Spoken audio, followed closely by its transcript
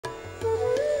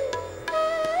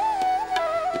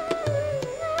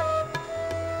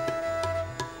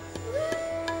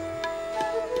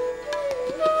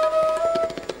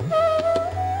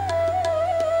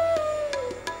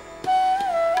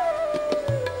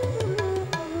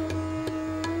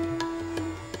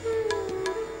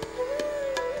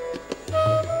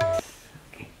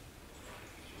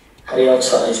Hari Om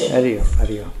Swamiji. Hari Om,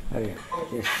 Hari Om, Hari Om.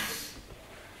 Yes.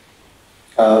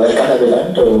 Welcome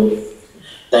everyone to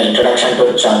the introduction to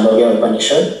Chandogya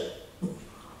Upanishad.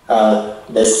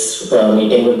 This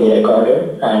meeting will be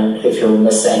recorded, and if you had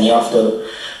missed any of the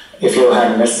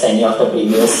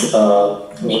previous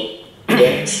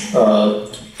meetings,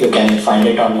 you can find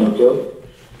it on YouTube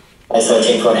by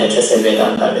searching for HSA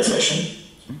Vedanta discussion.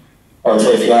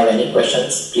 Also, if you have any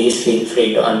questions, please feel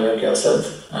free to unmute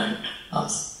yourself and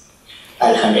ask.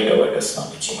 I'll hand it over to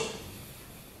Swamiji.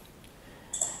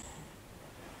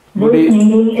 This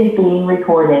meeting is being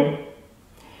recorded.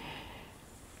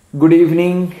 Good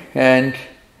evening and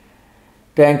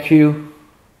thank you.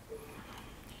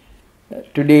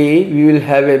 Today we will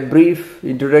have a brief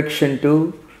introduction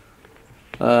to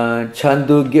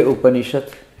Chandogya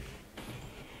Upanishad,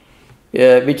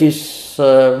 which is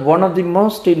one of the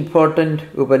most important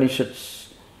Upanishads.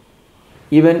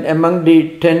 Even among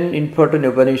the 10 important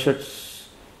Upanishads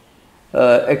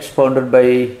expounded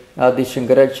by Adi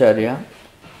Shankaracharya,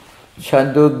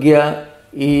 Chandogya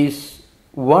is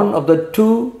one of the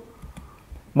two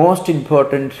most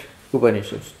important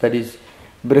Upanishads. That is,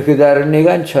 Brihadaranyaka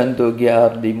and Chandogya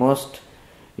are the most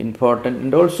important,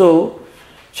 and also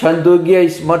Chandogya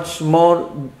is much more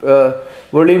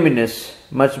voluminous,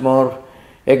 much more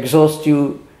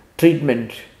exhaustive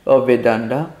treatment of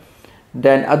Vedanta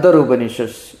than other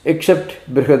Upanishads except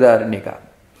Brihadaranyaka.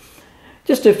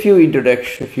 Just a few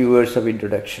words of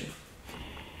introduction.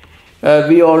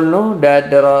 We all know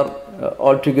that there are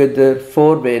altogether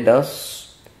 4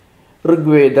 Vedas: Rig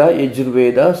Veda,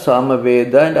 Yajurveda,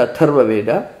 Samaveda and Atharva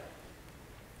Veda,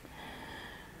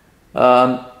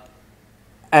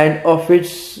 and of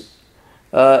which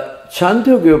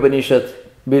Chandogya Upanishad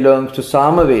belongs to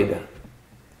Samaveda.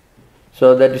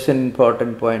 So that is an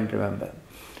important point to remember.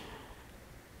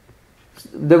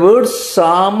 The word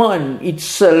Saman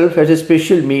itself has a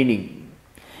special meaning.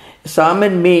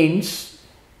 Saman means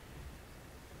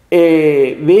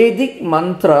a Vedic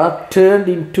mantra turned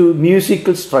into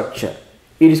musical structure.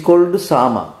 It is called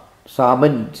Sama.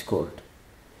 Saman is called.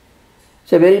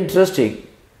 So very interesting.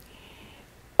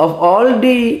 Of all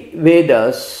the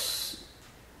Vedas,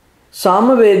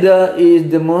 Samaveda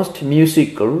is the most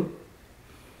musical,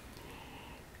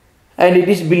 and it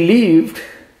is believed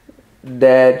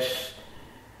that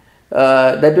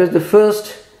that was the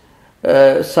first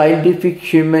scientific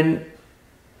human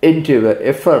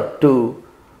effort to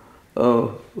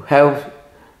have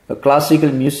classical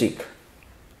music.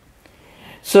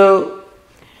 So,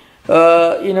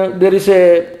 there is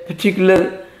a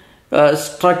particular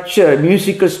structure,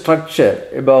 musical structure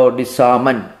about the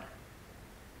Saman.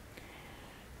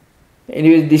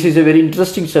 Anyway, this is a very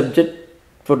interesting subject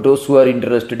for those who are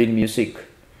interested in music.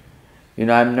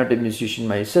 I am not a musician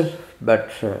myself, but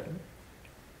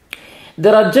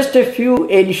there are just a few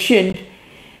ancient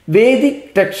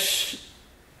Vedic texts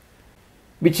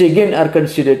which again are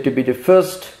considered to be the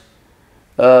first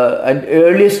and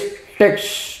earliest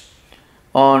texts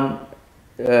on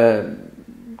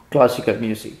classical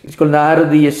music. It's called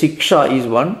Naradiya Siksha is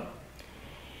one.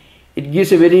 It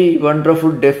gives a very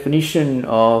wonderful definition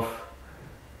of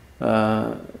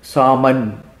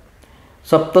Saman.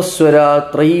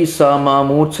 Saptaswara Trayi Sama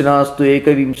Murchanastu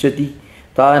Eka Vimshati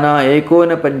Tana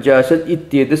Ekona Panchashat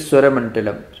Ityedaswara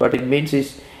Mantalam. So what it means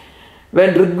is,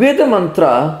 when Rigveda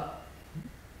mantra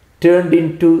turned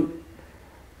into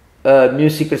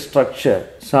musical structure,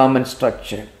 Saman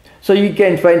structure. So you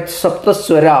can find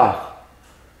Saptaswara,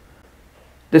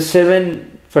 the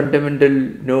 7 fundamental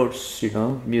notes,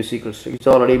 musical structure. It's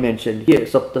already mentioned here,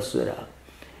 Saptaswara.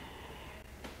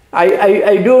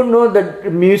 I don't know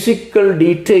the musical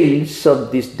details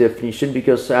of this definition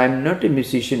because I am not a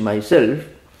musician myself,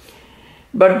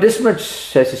 but this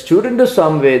much, as a student of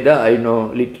Samaveda, I know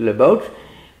little about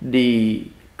the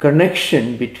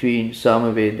connection between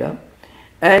Samaveda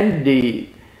and the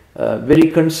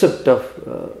very concept of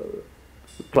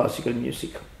classical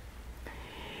music.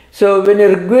 So when a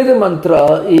Rigveda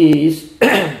mantra is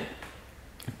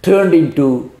turned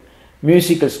into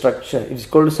musical structure, it is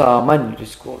called Saman, it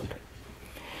is called.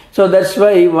 So that's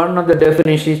why one of the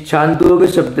definitions, Chandogya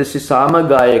Shabdasya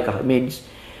Samagayaka, means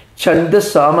Chanda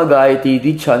Samagayati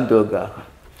di Chandogya.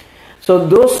 So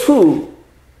those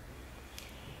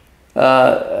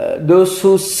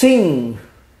who sing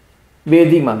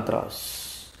Vedic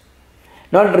mantras,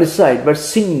 not recite but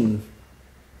sing,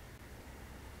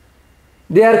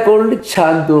 they are called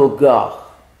Chandogya.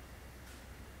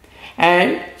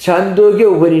 And Chandogya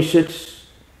Upanishads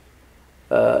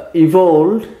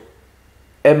evolved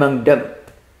among them.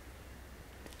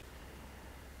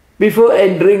 Before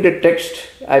entering the text,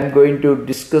 I am going to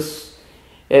discuss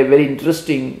a very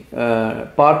interesting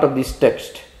part of this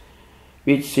text,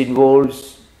 which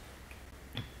involves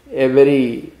a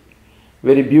very,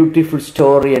 very beautiful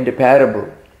story and a parable.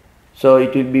 So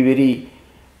it will be very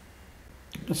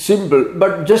simple.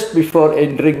 But just before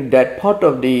entering that part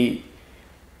of the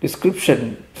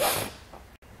description,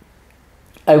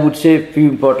 I would say a few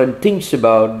important things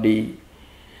about the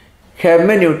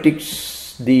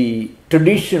hermeneutics, the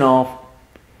tradition of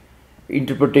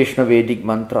interpretation of Vedic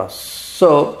mantras.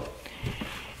 So,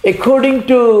 according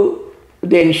to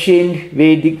the ancient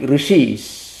Vedic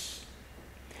rishis,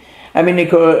 according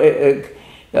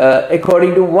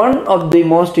to one of the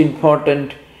most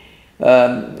important,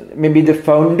 maybe the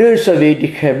founders of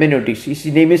Vedic hermeneutics, his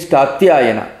name is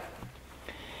Katyayana.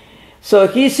 So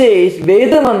he says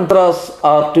Veda mantras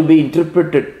are to be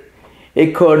interpreted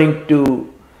according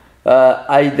to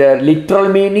either literal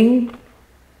meaning,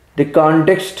 the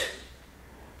context,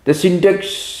 the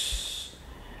syntax,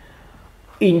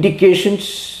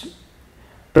 indications,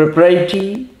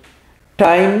 propriety,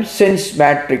 time, sense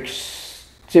matrix.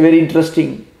 It's a very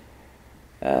interesting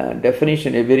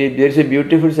definition. There is a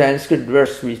beautiful Sanskrit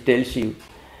verse which tells you.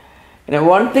 And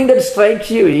one thing that strikes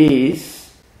you is,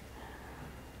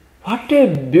 what a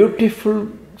beautiful,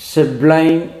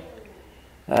 sublime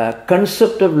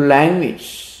concept of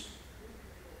language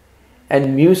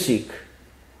and music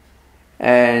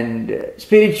and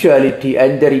spirituality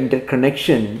and their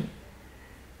interconnection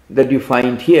that you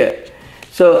find here.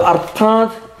 So,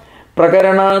 arthat,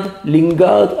 prakaranad,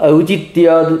 lingad,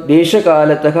 aujityad,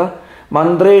 deshakalataka,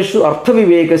 mandreshu,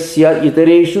 arthavivekasya,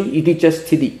 itareshu, iticha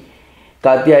sthiti.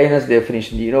 Katyayana's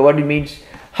definition. You know what it means?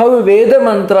 How Veda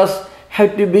mantras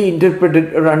have to be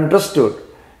interpreted or understood.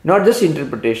 Not just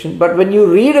interpretation, but when you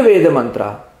read a Veda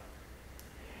mantra,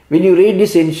 when you read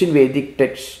this ancient Vedic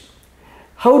text,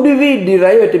 how do we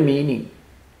derive at a meaning?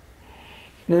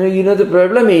 The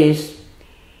problem is,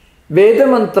 Veda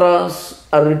mantras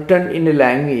are written in a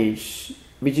language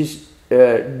which is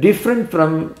different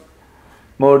from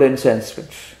modern Sanskrit.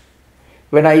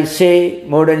 When I say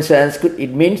modern Sanskrit,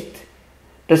 it means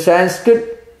the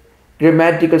Sanskrit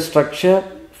grammatical structure,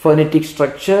 phonetic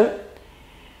structure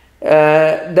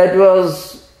that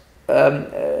was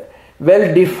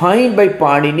well defined by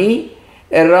Panini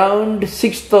around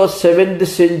 6th or 7th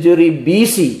century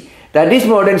BC. That is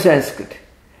modern Sanskrit.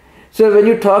 So when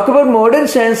you talk about modern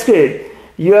Sanskrit,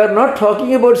 you are not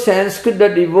talking about Sanskrit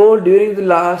that evolved during the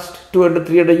last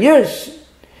 200-300 years.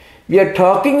 We are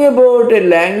talking about a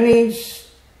language,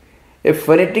 a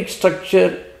phonetic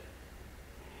structure,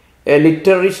 a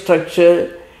literary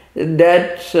structure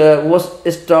that was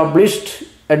established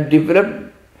and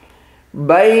developed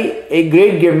by a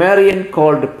great grammarian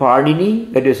called Panini,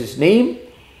 that is his name,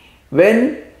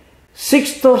 when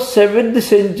 6th or 7th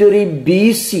century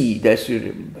BC, that's you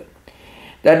remember.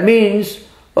 That means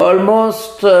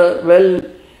almost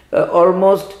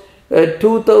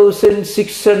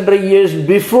 2,600 years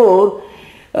before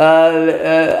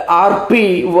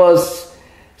RP was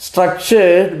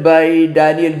structured by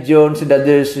Daniel Jones and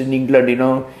others in England.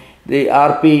 The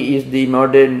RP is the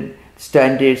modern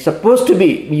standard, supposed to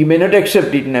be. You may not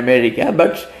accept it in America,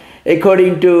 but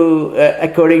according to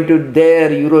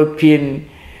their European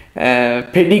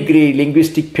pedigree,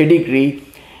 linguistic pedigree,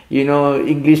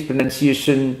 English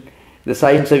pronunciation, the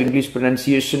science of English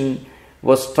pronunciation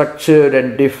was structured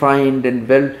and defined and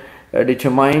well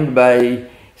determined by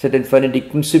certain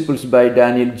phonetic principles by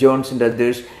Daniel Jones and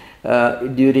others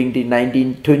during the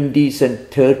 1920s and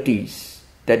 30s.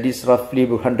 That is roughly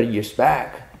 100 years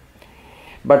back.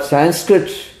 But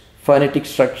Sanskrit phonetic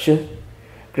structure,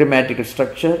 grammatical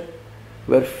structure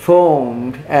were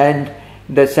formed, and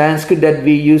the Sanskrit that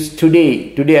we use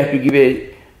today I have to give a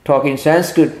talk in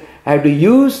Sanskrit, I have to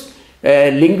use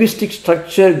a linguistic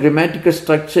structure, grammatical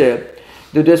structure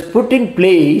that was put in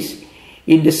place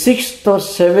in the 6th or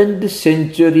 7th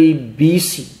century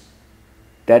BC.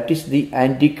 That is the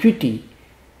antiquity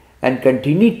and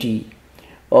continuity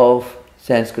of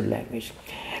Sanskrit language.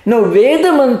 Now,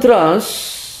 Veda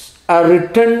mantras are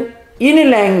written in a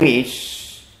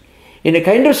language, in a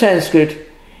kind of Sanskrit,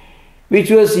 which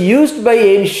was used by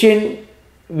ancient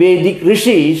Vedic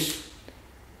rishis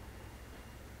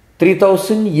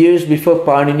 3,000 years before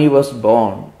Panini was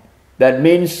born. That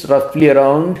means roughly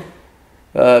around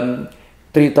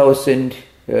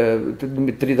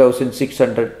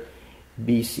 3,600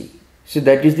 BC. So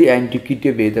that is the antiquity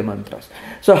of Veda mantras.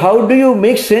 So how do you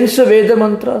make sense of Veda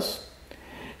mantras?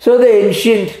 So the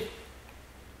ancient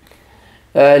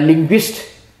linguist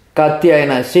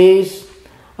Katyayana says,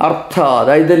 artha,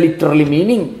 either literally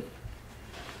meaning,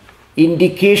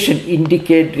 indication,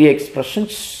 indicatory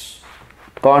expressions,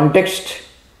 context,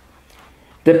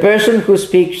 the person who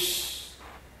speaks,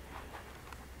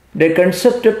 the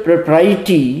concept of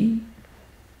propriety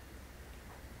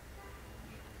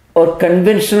or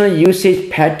conventional usage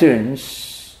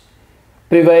patterns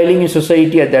prevailing in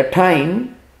society at that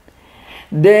time,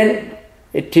 then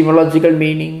etymological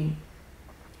meaning,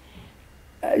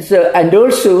 and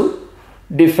also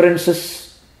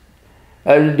differences,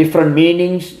 different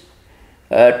meanings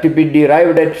to be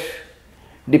derived at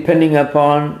depending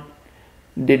upon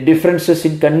the differences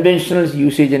in conventional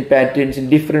usage and patterns in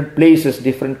different places,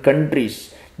 different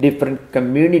countries, different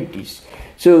communities.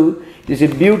 So this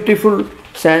is a beautiful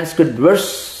Sanskrit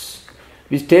verse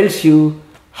which tells you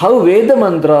how Veda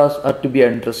mantras are to be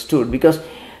understood, because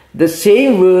the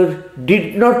same word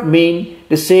did not mean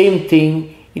the same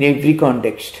thing in every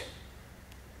context.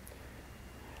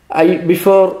 I'm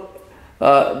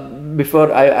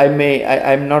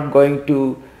not going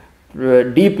to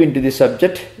deep into the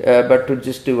subject, but to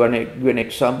just give an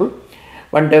example.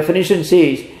 One definition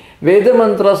says Veda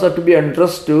mantras are to be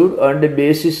understood on the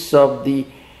basis of the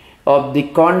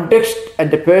context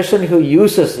and the person who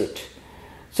uses it.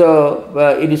 So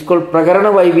it is called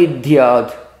Prakarana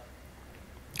Vaividhyad,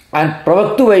 and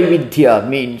Pravaktu Vaividhya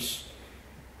means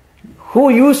who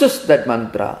uses that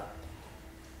mantra.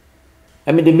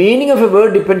 I mean, the meaning of a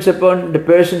word depends upon the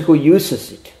person who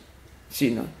uses it. See,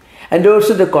 no? And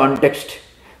also the context.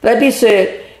 That is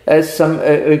a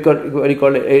summary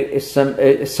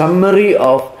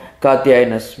of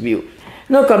Katyayana's view.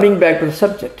 Now coming back to the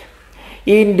subject.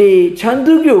 In the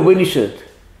Chandogya Upanishad,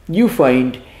 you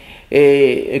find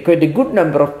quite a good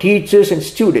number of teachers and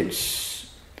students.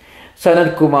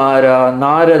 Sanat Kumara,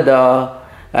 Narada,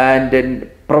 and then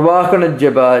Pravahana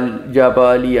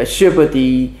Jabali,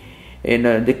 Ashwapati,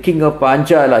 the king of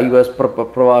Panchala, he was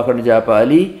Pravahana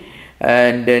Jabali,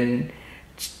 and then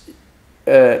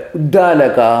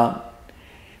Uddalaka,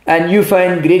 and you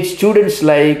find great students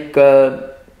like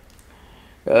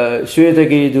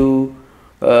Shwetaketu,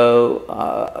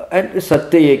 and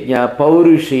Satyayajna,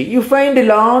 Paurushi. You find a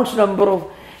large number of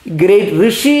great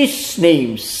rishis'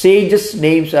 names, sages'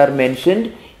 names are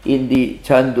mentioned in the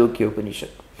Chandogya Upanishad.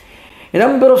 A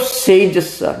number of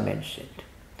sages are mentioned.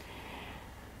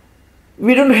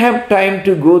 We don't have time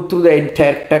to go through the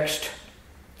entire text,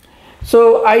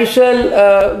 so I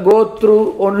shall go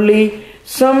through only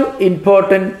some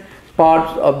important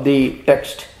parts of the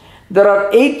text. There are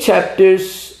 8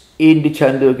 chapters in the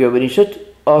Chandogya Upanishad,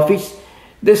 of which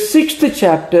the 6th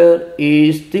chapter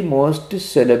is the most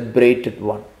celebrated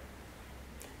one.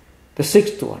 The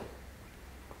 6th one.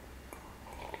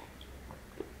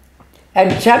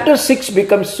 And chapter 6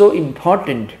 becomes so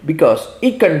important because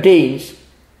it contains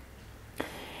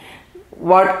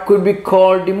what could be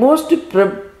called the most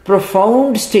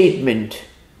profound statement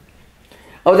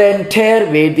of the entire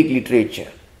Vedic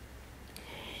literature.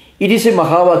 It is a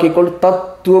Mahavakya called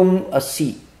Tattvam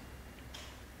Asi.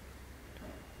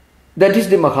 That is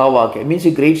the Mahavakya. It means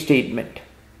a great statement.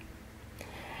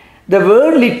 The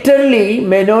word literally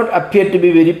may not appear to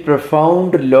be very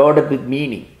profound, loaded with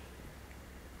meaning.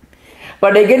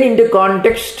 But again, in the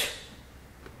context,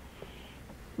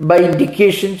 by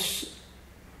indications,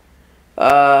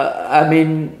 by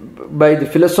the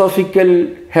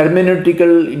philosophical,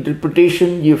 hermeneutical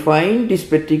interpretation, you find this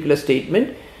particular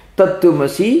statement,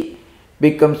 Tattvamasi,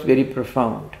 becomes very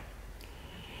profound.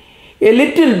 A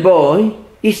little boy,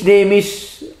 his name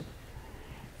is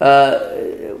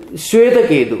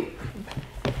Shwetaketu.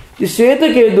 The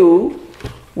Shwetaketu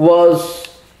was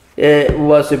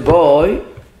a boy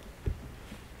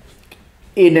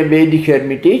in a Vedic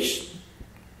hermitage.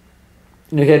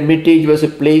 The hermitage was a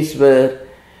place where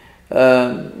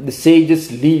the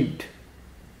sages lived,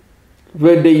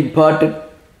 where they imparted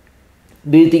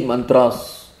Vedic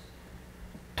mantras,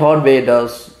 taught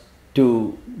Vedas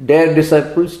to their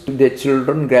disciples, to their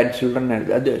children, grandchildren,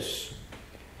 and others.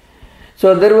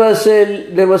 So there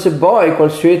was a boy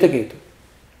called Shwetaketu.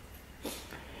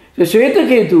 So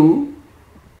Shwetaketu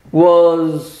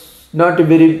was not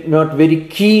very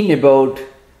keen about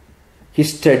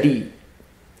his study.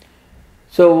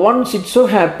 So once it so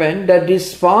happened that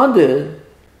his father,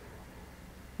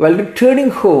 while returning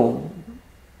home,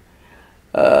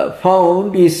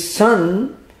 found his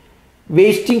son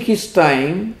wasting his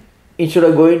time instead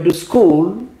of going to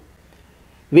school,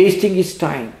 wasting his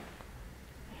time.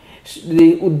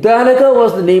 The Uddalaka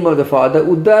was the name of the father.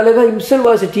 Uddalaka himself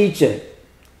was a teacher.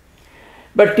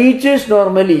 But teachers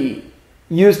normally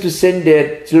used to send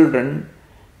their children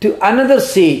to another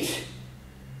sage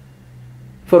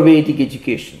for Vedic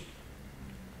education.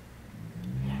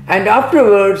 And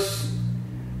afterwards,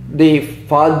 the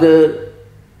father,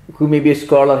 who may be a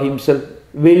scholar himself,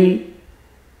 will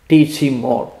teach him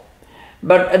more.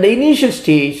 But at the initial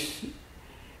stage,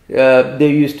 they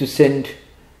used to send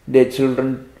their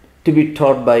children to be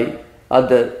taught by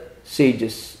other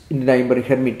sages in the neighboring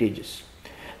hermitages.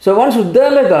 So once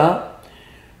Uddalaka,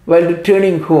 while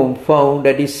returning home, found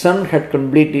that his son had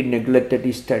completely neglected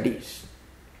his studies.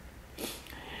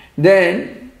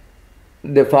 Then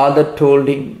the father told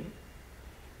him,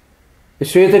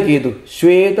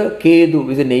 Shweta Kedu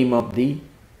is the name of the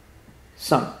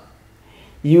son.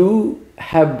 You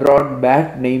have brought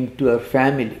bad name to our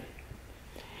family.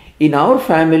 In our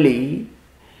family,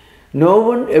 no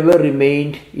one ever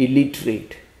remained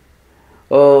illiterate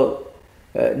or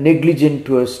negligent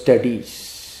to our studies.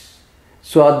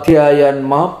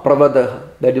 Swadhyayanma pravadaha.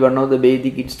 That is one of the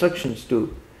Vedic instructions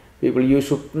to people. You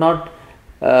should not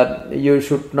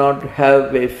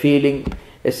have a feeling,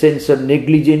 a sense of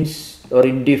negligence or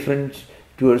indifference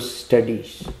towards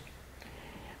studies.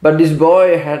 But this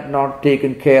boy had not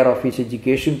taken care of his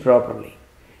education properly.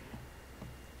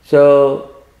 So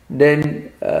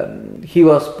then he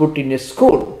was put in a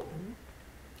school.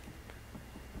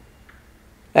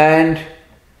 And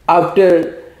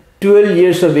after 12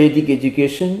 years of Vedic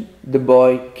education, the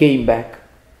boy came back.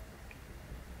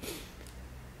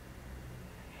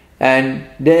 And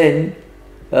then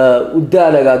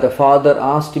Uddalaka, the father,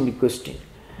 asked him a question.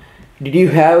 Did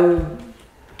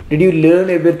you learn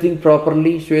everything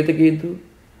properly, Shwetaketu?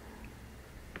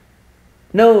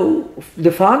 Now,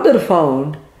 the father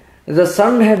found the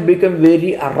son had become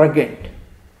very arrogant,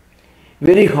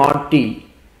 very haughty.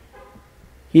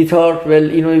 He thought, well,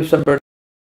 if somebody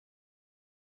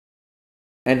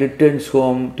and returns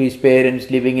home to his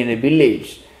parents living in a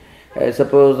village,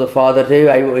 suppose the father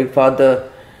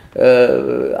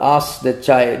asks the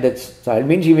child, that child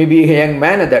means he may be a young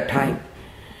man at that time,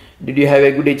 did you have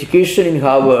a good education in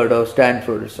Harvard or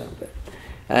Stanford or something?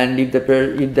 And if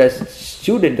the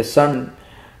student, the son,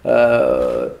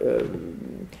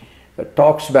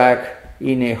 talks back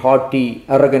in a haughty,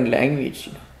 arrogant language,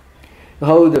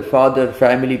 how the father,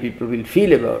 family people will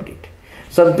feel about it.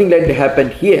 Something like that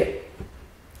happened here.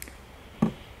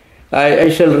 I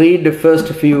shall read the first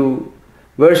few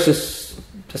verses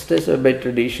just as by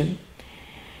tradition.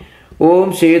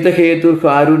 Om Shetaketu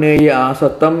Karuneya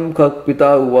Satam Kak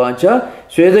Pita Uvacha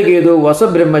Shetaketu Vasa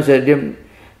Brahmacharyam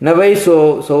Navai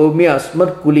Soumya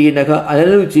Asmat Kulinaka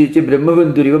Analuchichi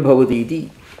Brahmavanduriva Bhavatiti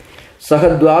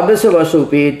Sahadwadasa Vasha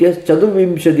Upetya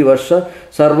Chaduvimshadi Vasha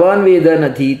Sarvan Veda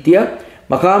Nadhitya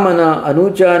Mahamana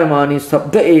Anucharamani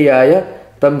Sabda Eyaya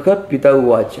Tamka Pita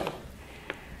Uvacha.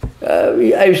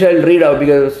 I shall read out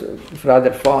because it's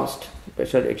rather fast. I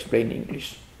shall explain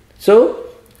English. So,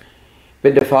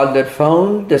 when the father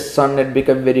found the son had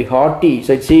become very haughty,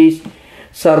 so it says,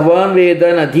 Sarvan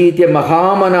Veda Nadhitya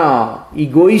Mahamana,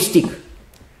 egoistic.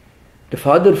 The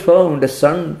father found the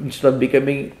son, instead of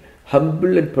becoming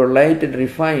humble and polite and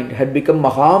refined, had become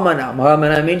Mahamana.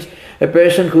 Mahamana means a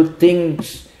person who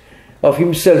thinks of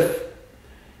himself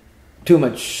too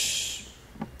much,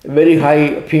 very high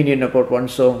opinion about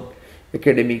one's own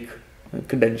academic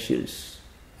credentials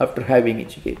after having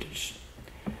educated.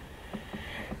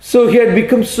 So he had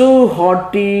become so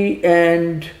haughty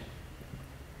and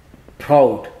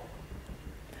proud.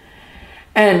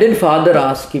 And then father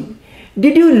asked him,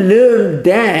 did you learn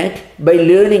that by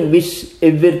learning which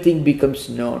everything becomes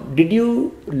known? Did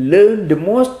you learn the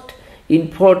most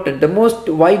important, the most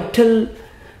vital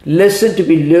lesson to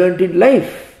be learned in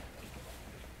life?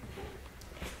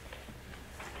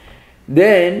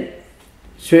 Then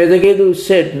Shwetaketu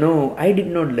said, no, I did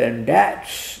not learn that.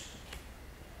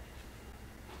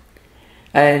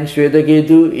 And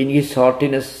Shwetaketu in his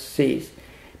haughtiness says,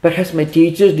 perhaps my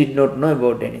teachers did not know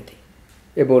about anything,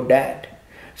 about that.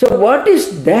 So what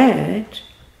is that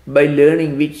by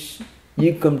learning which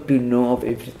you come to know of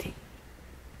everything?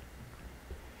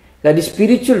 That is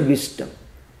spiritual wisdom,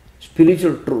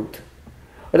 spiritual truth.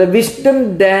 Or the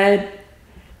wisdom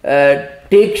that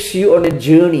takes you on a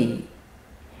journey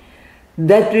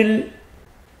that will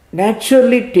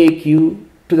naturally take you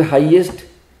to the highest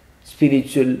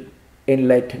spiritual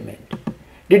enlightenment.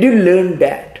 Did you learn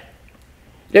that?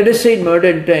 Let us say in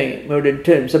modern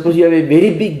terms, suppose you have a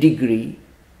very big degree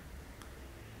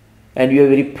and you are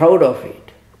very proud of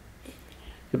it.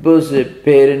 Suppose the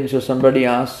parents or somebody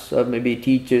asks, or maybe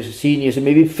teachers, seniors, or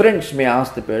maybe friends may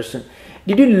ask the person,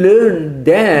 did you learn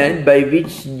that by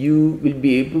which you will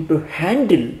be able to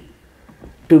handle,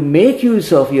 to make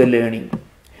use of your learning?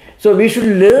 So we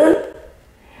should learn,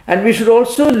 and we should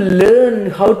also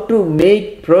learn how to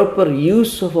make proper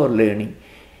use of our learning.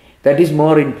 That is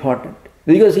more important.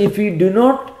 Because if we do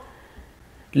not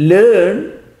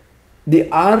learn the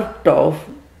art of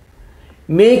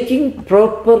making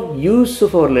proper use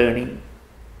of our learning,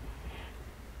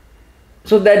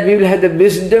 so that we will have the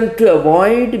wisdom to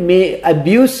avoid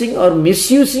abusing or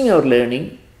misusing our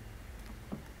learning,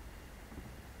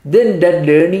 then that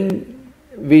learning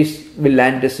will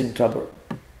land us in trouble.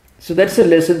 So that's a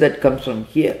lesson that comes from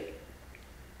here.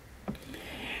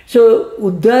 So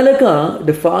Uddalaka,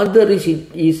 the father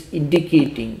is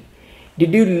indicating,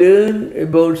 did you learn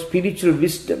about spiritual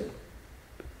wisdom,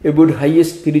 about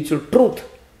highest spiritual truth?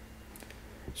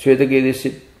 Shwetaketu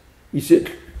said, he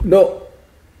said, no.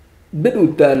 Then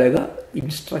Uddalaka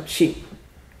instructs him.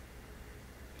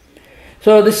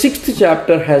 So the 6th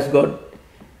chapter has got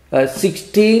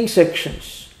 16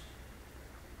 sections.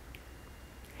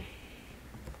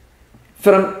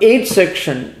 From 8th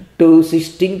section to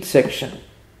 16th section,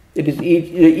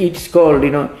 it's called,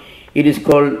 it is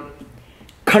called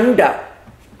Khanda.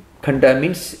 Khanda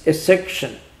means a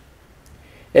section,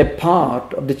 a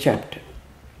part of the chapter.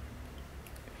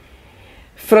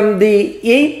 From the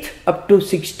 8th up to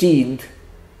 16th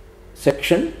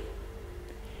section,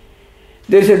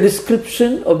 there is a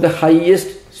description of the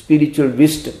highest spiritual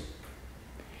wisdom,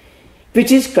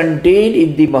 which is contained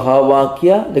in the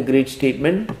Mahavakya, the great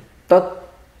statement, Tat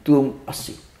Tum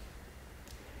Asi.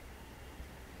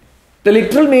 The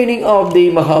literal meaning of the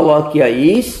Mahavakya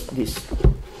is this: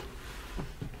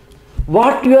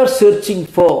 what you are searching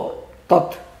for,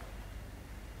 Tat,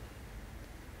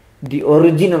 the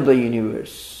origin of the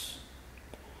universe,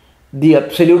 the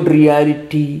absolute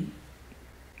reality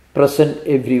present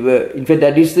everywhere. In fact,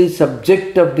 that is the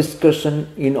subject of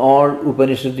discussion in all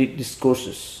Upanishad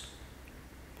discourses.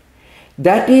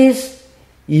 That is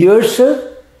yourself,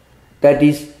 that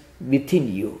is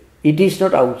within you. It is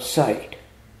not outside.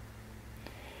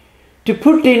 To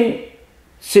put in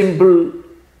simple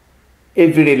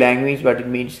everyday language, what it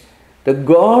means, the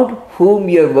God whom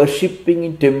you are worshipping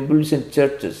in temples and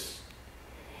churches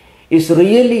is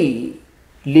really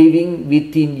living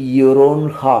within your own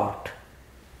heart.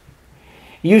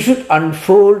 You should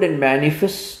unfold and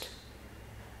manifest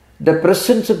the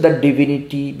presence of that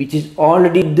divinity which is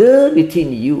already there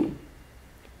within you.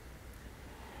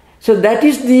 So that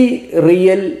is the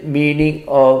real meaning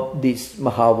of this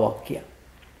Mahavakya.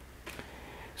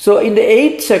 So in the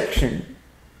 8th section,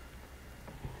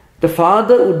 the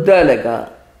father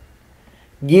Uddalaka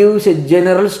gives a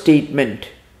general statement,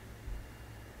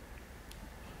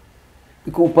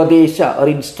 Upadesha or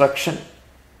instruction.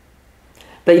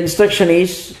 The instruction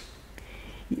is,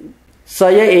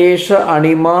 Saya Esha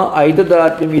Anima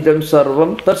Aidadatmam Idam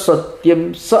Sarvam Tat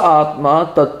Satyam Sa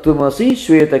Atma Tattvamasi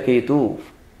Shwetaketu.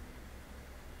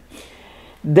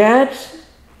 That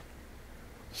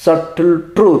subtle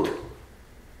truth,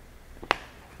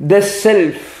 the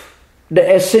self, the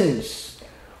essence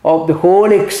of the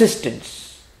whole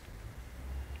existence,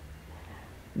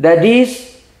 that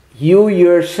is you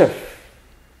yourself.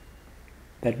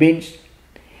 That means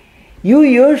you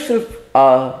yourself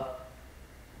are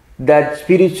that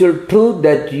spiritual truth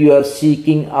that you are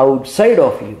seeking outside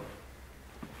of you.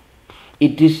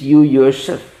 It is you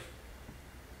yourself.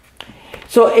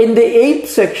 So in the 8th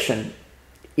section,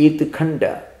 8th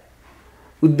Khanda,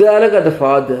 Uddalaka the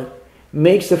father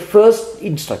makes the first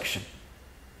instruction.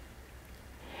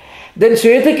 Then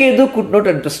Shwetaketu could not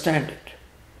understand it,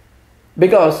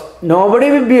 because nobody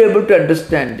will be able to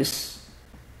understand this.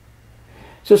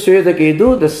 So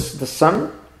Shwetaketu, the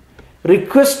son,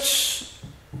 requests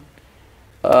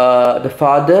the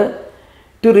father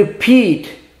to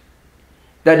repeat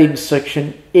that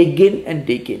instruction again and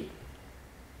again.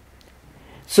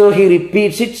 So he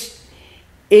repeats it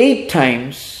 8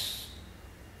 times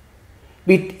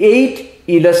with 8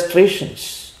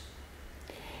 illustrations.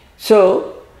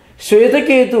 So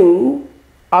Shwetaketu,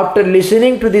 after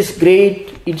listening to this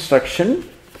great instruction,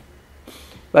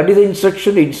 what is the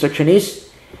instruction? The instruction is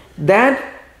that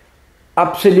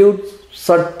absolute,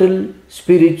 subtle,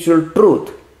 spiritual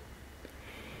truth,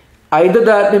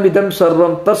 Aidadatmam Idam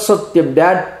Sarvam Tat Satyam,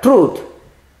 that truth,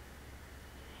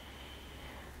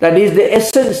 that is the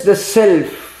essence, the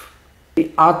self,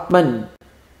 the Atman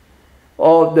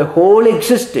of the whole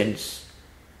existence,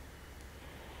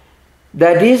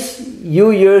 that is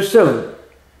you yourself,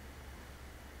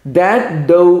 that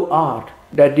thou art,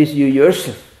 that is you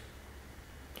yourself.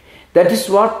 That is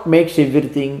what makes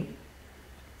everything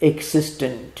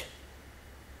existent.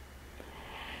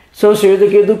 So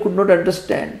Shwetaketu could not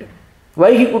understand.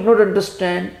 Why he could not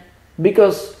understand?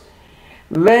 Because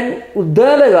when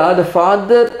Uddalaka, the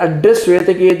father, addressed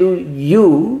Shwetaketu,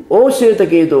 you, O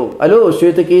Shwetaketu, hello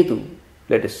Shwetaketu,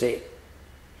 let us say.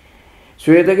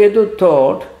 Shwetaketu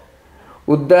thought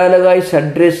Uddalaka is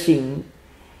addressing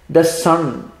the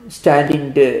son stand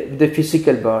in the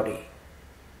physical body.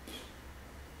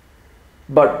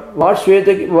 But what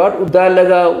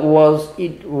Uddalaka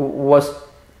was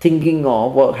thinking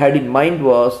of or had in mind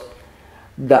was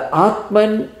the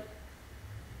Atman,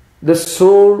 the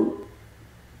soul,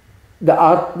 the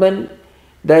Atman,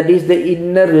 that is the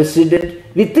inner resident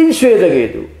within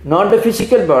Shvetaketu, not the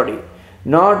physical body,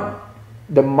 not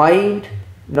the mind,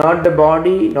 not the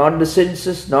body, not the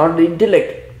senses, not the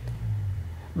intellect.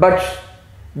 But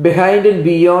behind and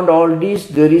beyond all these,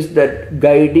 there is that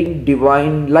guiding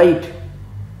divine light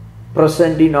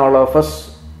present in all of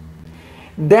us.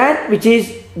 That which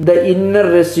is the inner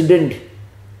resident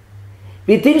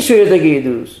within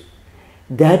Shvetaketus,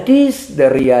 that is the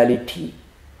reality.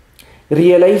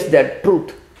 Realize that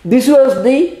truth. This was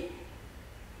the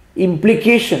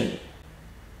implication.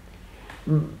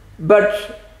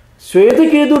 But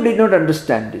Shvetaketu did not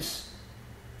understand this.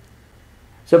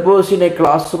 Suppose in a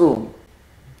classroom,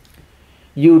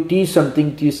 you teach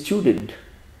something to a student.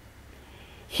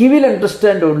 He will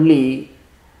understand only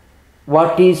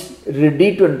what is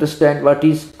ready to understand, what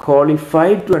is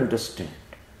qualified to understand.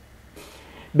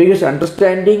 Because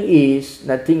understanding is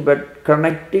nothing but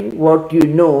connecting what you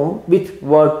know with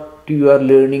what you are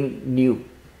learning new.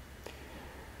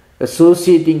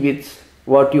 Associating with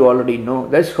what you already know.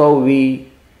 That's how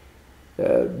we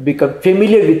become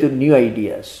familiar with the new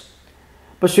ideas.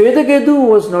 But Shvetaketu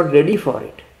was not ready for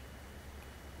it.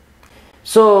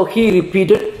 So he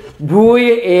repeated,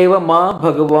 Bhuya eva ma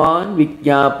bhagavan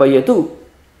vijñāpayatu.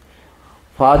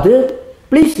 Father,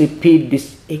 please repeat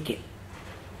this again.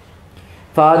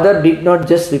 Father did not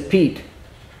just repeat.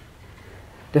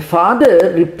 The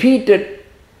father repeated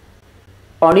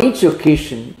on each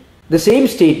occasion the same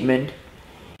statement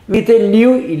with a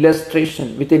new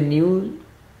illustration, with a new...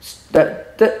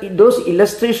 those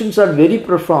illustrations are very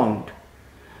profound.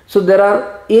 So there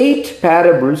are 8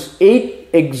 parables, 8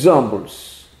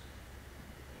 examples.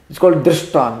 It's called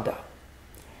Drishtanta,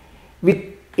 with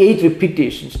 8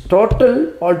 repetitions.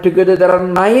 Total, altogether, there are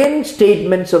 9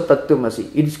 statements of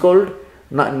Tattwamasi. It is called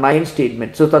 9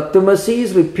 statements. So Tattwamasi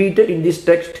is repeated in this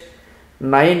text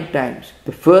 9 times.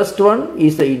 The first one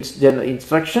is the general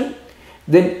instruction,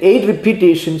 then 8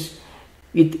 repetitions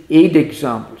with 8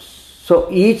 examples. So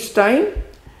each time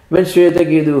when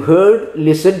Shvetaketu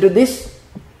listened to this,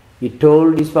 he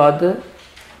told his father,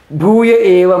 Bhuya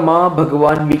eva ma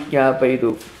bhagavan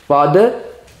vijñāpayatu. Father,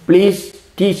 please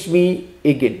teach me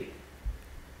again.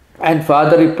 And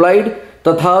father replied,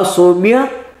 Tatha somya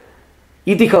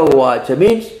iti uvacha,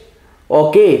 means,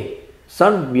 okay,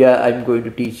 son, I am going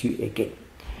to teach you again.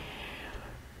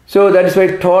 So that is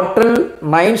why total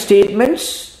 9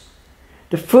 statements.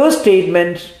 The first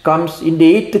statement comes in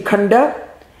the 8th khanda,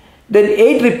 then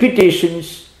 8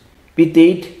 repetitions with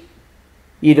 8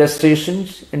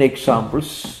 illustrations and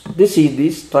examples. This is the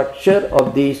structure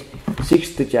of this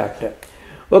 6th chapter.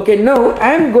 Okay, now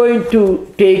I am going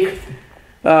to take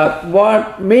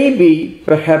what may be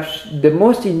perhaps the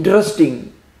most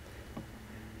interesting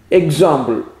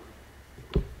example,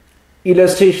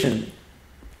 illustration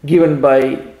given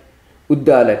by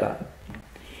Uddalaka.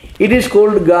 It is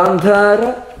called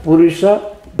Gandhara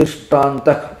Purusha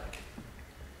Drishtanta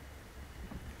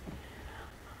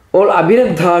or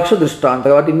Abhinadhaksha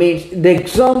Drishtanta. What it means, the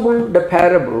example, the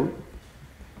parable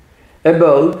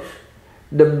about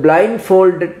the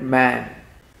blindfolded man,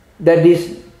 that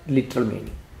is literal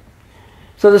meaning.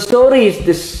 So the story is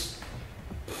this.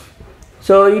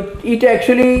 So it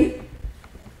actually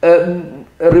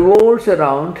revolves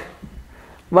around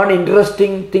one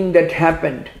interesting thing that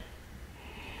happened.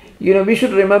 You know, we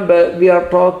should remember, we are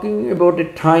talking about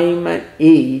a time and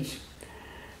age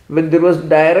when there was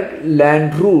direct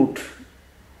land route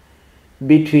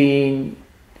between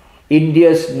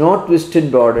India's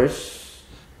northwestern borders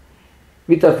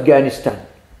with Afghanistan,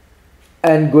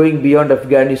 and going beyond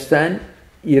Afghanistan,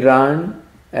 Iran,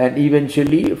 and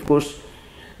eventually, of course,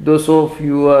 those of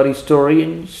you who are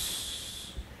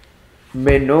historians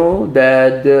may know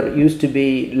that there used to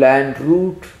be land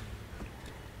route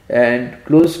and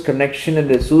close connection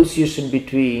and association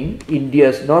between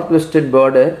India's northwestern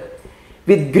border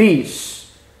with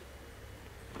Greece,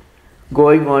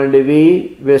 going all the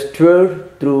way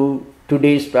westward through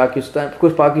today's Pakistan. Of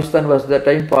course, Pakistan was at that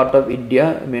time part of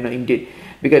India. India,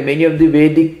 because many of the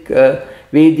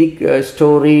Vedic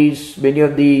stories, many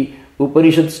of the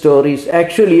Upanishad stories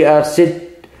actually are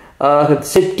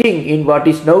setting in what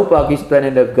is now Pakistan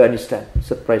and Afghanistan,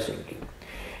 surprisingly.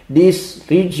 These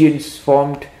regions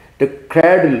formed the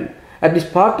cradle, and is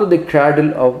part of the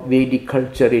cradle of Vedic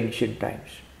culture in ancient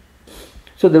times.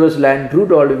 So there was land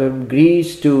route all the way from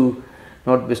Greece to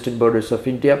northwestern borders of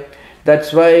India.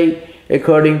 That's why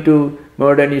according to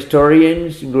modern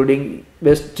historians, including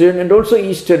Western and also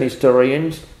Eastern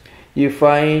historians, you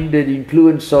find the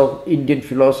influence of Indian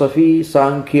philosophy,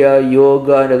 Sankhya,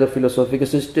 Yoga and other philosophical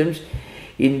systems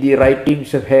in the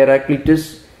writings of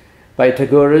Heraclitus,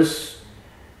 Pythagoras.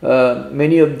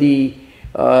 Many of the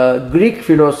Greek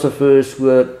philosophers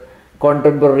were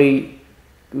contemporary,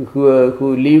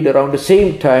 who lived around the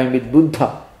same time with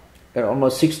Buddha,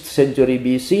 almost 6th century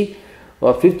BC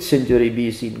or 5th century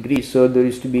BC in Greece. So there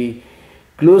used to be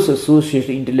close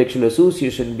association, intellectual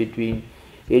association between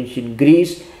ancient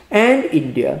Greece and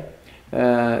India,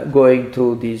 going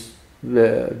through this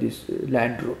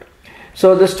land route.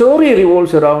 So the story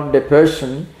revolves around a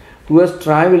person who was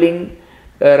traveling,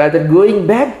 rather going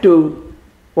back to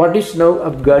what is now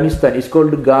Afghanistan. It's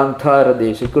called Gandhara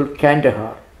Desh. It's called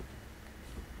Kandahar.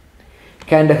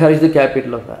 Kandahar is the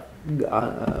capital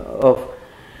of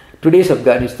today's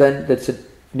Afghanistan. That's the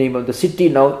name of the city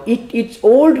now. Its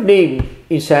old name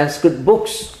in Sanskrit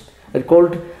books are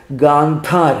called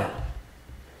Gandhara.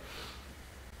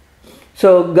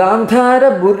 So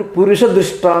Gandhara Purusha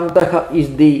Drishtantaha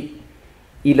is the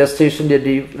illustration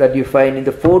that you find in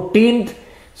the 14th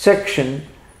section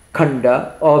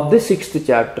Khanda of the 6th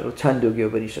chapter of Chandogya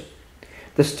Upanishad.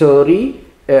 The story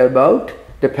about,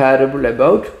 the parable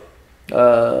about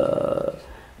a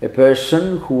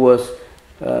person who was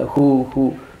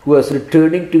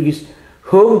returning to his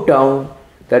hometown,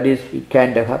 that is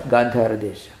Kandahar, Gandhara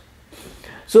Desha.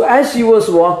 So as he was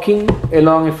walking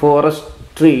along a forest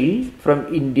trail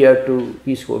from India to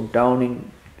his hometown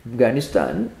in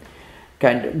Afghanistan,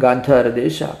 Gandhara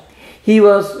Desha, he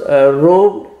was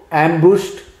robbed,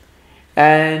 ambushed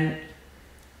and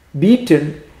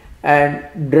beaten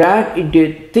and dragged into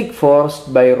a thick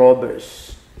forest by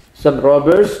robbers. Some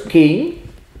robbers came,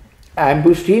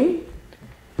 ambushed him,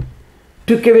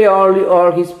 took away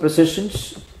all his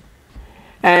possessions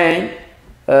and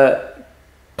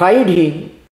tied him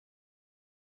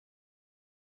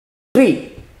to a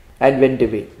tree and went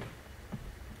away.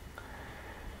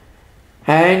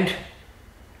 And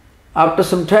after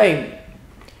some time,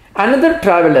 another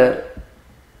traveler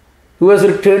who was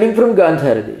returning from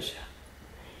Gandhara Desha,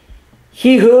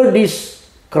 he heard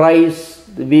these cries,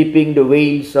 the weeping, the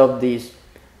wails of this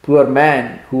poor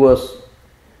man who was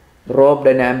robbed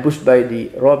and ambushed by the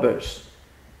robbers.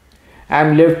 I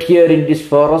am left here in this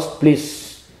forest,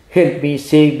 please help me,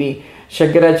 save me.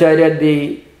 Shankaracharya,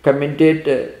 the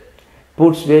commentator,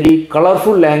 puts very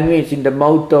colorful language in the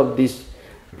mouth of this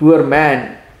poor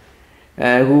man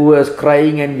who was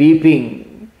crying and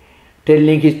weeping,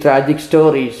 telling his tragic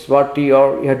stories, what he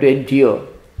had to endure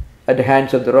at the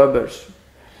hands of the robbers.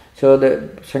 So the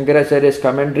Shankaracharya's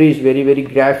commentary is very, very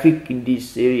graphic in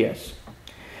these areas.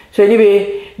 So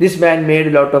anyway, this man made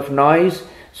a lot of noise.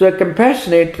 So a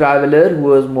compassionate traveler who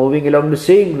was moving along the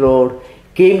same road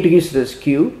came to his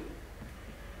rescue,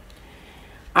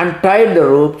 untied the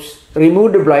ropes,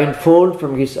 removed the blindfold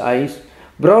from his eyes,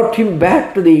 brought him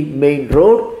back to the main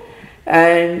road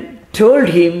and told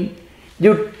him,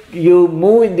 you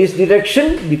move in this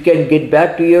direction, you can get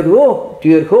back to your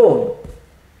home.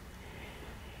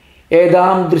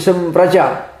 Edam Drisam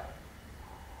Praja.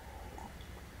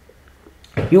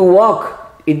 You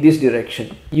walk in this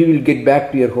direction, you will get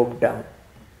back to your hometown.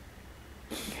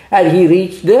 And he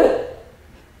reached there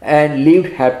and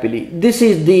lived happily. This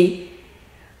is the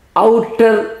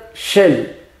outer shell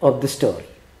of the story.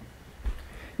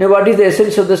 Now what is the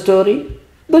essence of the story?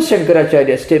 The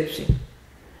Shankaracharya steps in.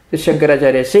 The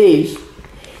Shankaracharya says,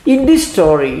 in this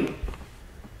story,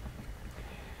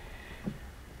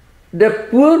 the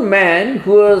poor man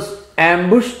who was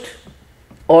ambushed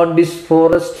on this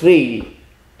forest trail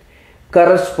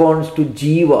corresponds to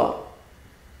Jiva,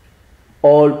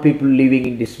 all people living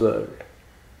in this world.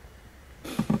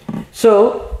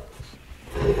 So,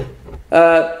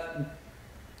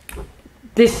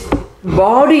 this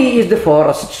body is the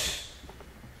forest.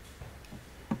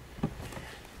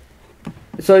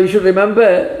 So you should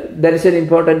remember, that is an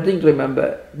important thing to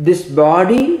remember. This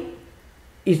body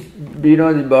is, the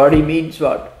body means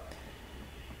what?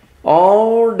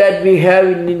 All that we have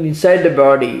inside the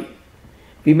body.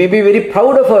 We may be very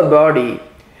proud of our body,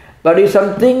 but if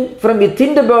something from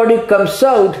within the body comes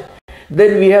out,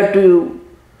 then we have to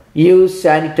use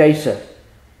sanitizer.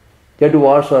 We have to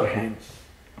wash our hands.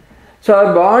 So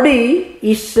our body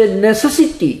is a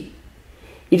necessity.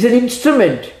 It's an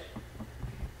instrument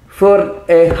for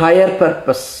a higher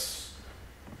purpose.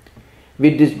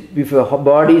 If your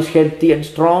body is healthy and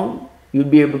strong, you'll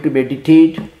be able to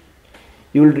meditate,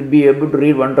 you'll be able to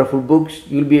read wonderful books,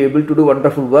 you'll be able to do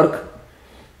wonderful work.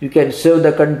 You can serve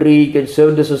the country, you can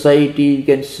serve the society,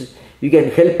 you can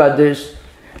help others.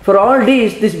 For all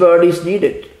these, this body is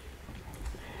needed.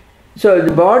 So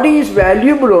the body is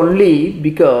valuable only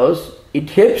because it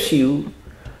helps you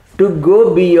to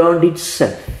go beyond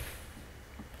itself.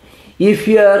 If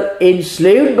you are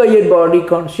enslaved by your body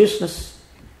consciousness,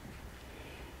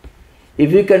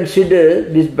 if you consider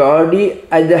this body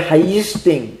as the highest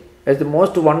thing, as the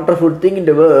most wonderful thing in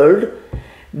the world,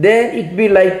 then it be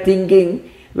like thinking,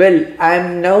 well, I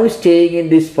am now staying in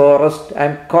this forest, I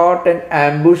am caught and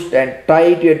ambushed and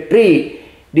tied to a tree.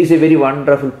 This is a very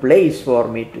wonderful place for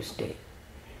me to stay.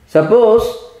 Suppose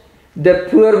the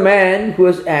poor man who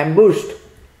was ambushed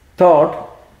thought,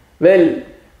 well,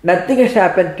 nothing has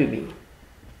happened to me.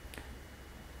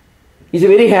 It's a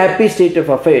very happy state of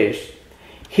affairs.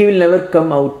 He will never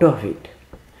come out of it.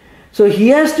 So he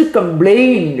has to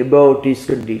complain about his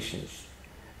conditions.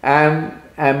 I am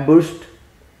ambushed,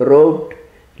 robbed,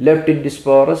 left in this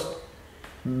forest,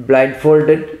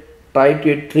 blindfolded, tied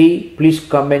to a tree. Please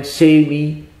come and save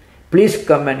me. Please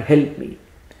come and help me.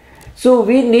 So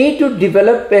we need to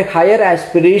develop a higher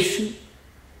aspiration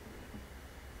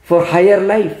for higher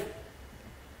life.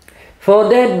 For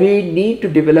that we need to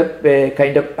develop a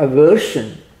kind of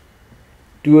aversion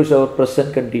towards our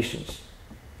present conditions.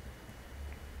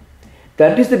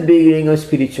 That is the beginning of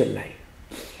spiritual life.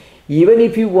 Even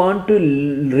if you want to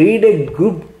read a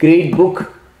good, great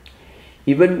book,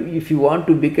 even if you want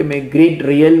to become a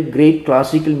great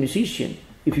classical musician,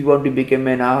 if you want to become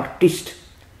an artist,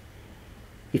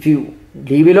 if you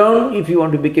leave alone, if you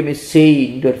want to become a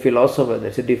saint or philosopher,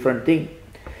 that's a different thing.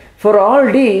 For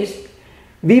all these,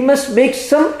 we must make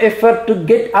some effort to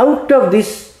get out of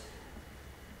this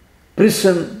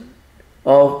prison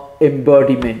of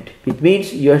embodiment. It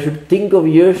means you should think of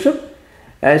yourself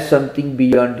as something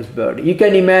beyond this body. You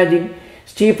can imagine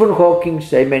Stephen Hawking,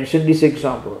 I mentioned this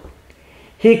example.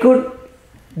 He could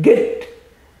get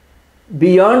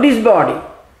beyond his body.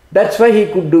 That's why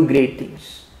he could do great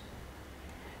things.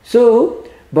 So,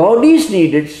 body is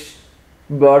needed.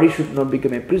 Body should not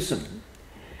become a prison.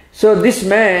 So this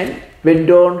man went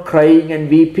on crying and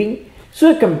weeping.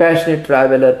 So a compassionate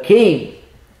traveler came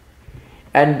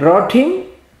and brought him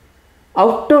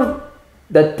out of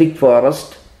that thick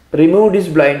forest, removed his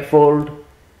blindfold,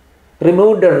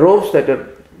 removed the ropes that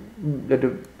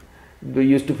were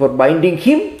used for binding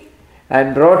him,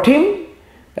 and brought him,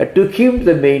 took him to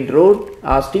the main road,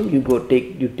 asked him, you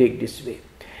take this way.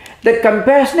 The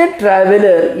compassionate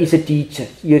traveler is a teacher,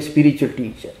 your spiritual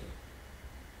teacher.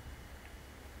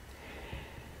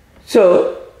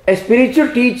 So, a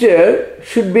spiritual teacher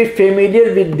should be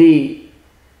familiar with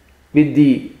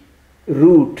the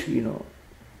route,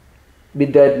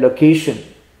 with that location.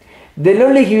 Then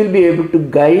only he will be able to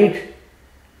guide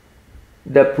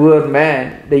the poor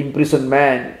man, the imprisoned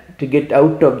man, to get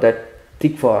out of that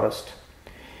thick forest.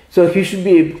 So he should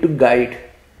be able to guide.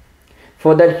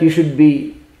 For that he should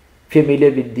be familiar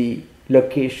with the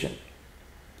location.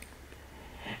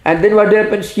 And then what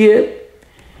happens here?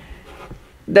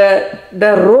 The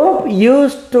rope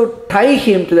used to tie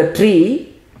him to the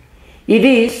tree,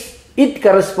 it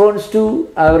corresponds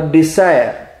to our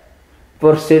desire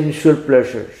for sensual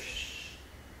pleasures.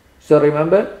 So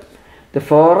remember, the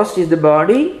forest is the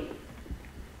body,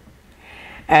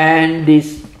 and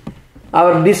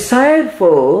our desire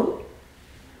for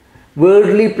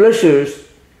worldly pleasures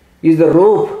is the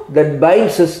rope that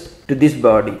binds us to this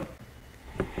body.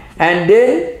 And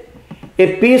then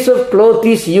a piece of cloth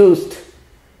is used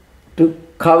to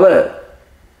cover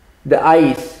the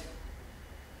eyes,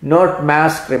 not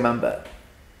mask, remember.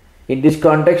 In this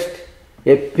context,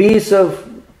 a piece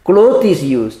of cloth is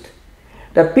used.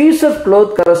 The piece of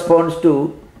cloth corresponds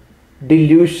to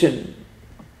delusion,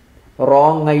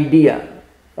 wrong idea,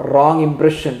 wrong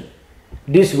impression.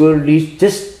 This world is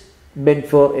just meant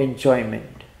for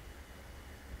enjoyment.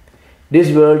 This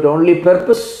world, the only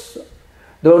purpose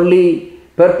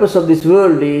of this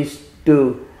world is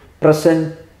to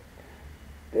present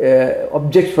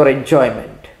objects for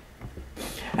enjoyment.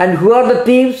 And who are the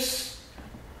thieves?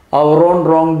 Our own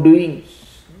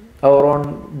wrongdoings, our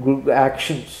own good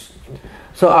actions.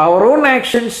 So our own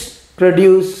actions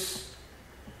produce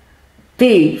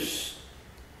thieves.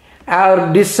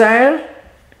 Our desire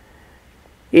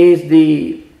is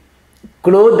the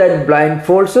cloth that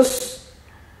blindfolds us.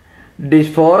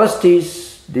 This forest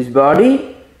is this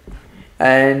body,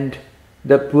 and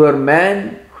the poor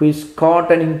man who is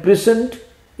caught and imprisoned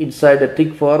inside the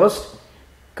thick forest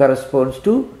corresponds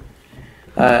to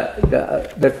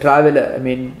the traveler. I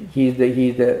mean, he is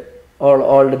the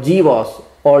all the jivas,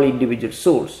 all individual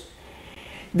souls.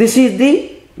 This is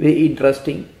the very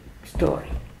interesting story.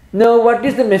 Now, what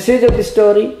is the message of the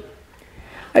story?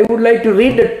 I would like to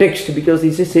read the text because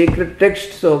it's a sacred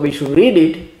text, so we should read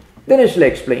it. Then I shall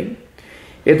explain.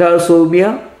 Yatha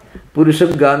Somya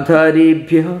Purusham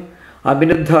Gandharebhya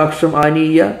Abhinadhaksham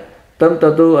Aniya Tam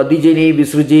Tato Adijane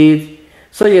Visrujet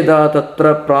Sa Yada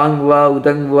Tatra Prangva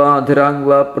Udangva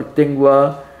Adharangva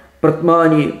Pratyangva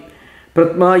Pratmayita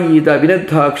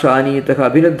Abhinadhaksha Anitaka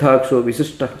Abhinadhaksho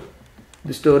Visishta.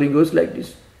 The story goes like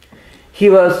this. He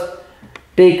was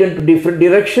taken to different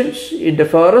directions in the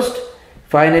forest.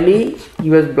 Finally, he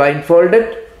was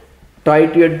blindfolded,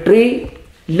 tied to a tree,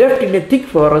 left in a thick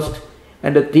forest,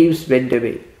 and the thieves went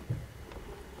away.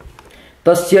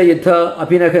 Tasya yatha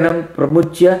apinakanam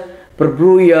pramuchya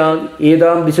prabhuya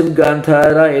edam disam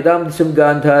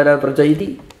gandhara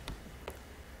prajayiti.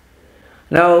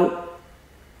 Now,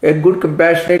 a good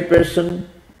compassionate person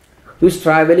who is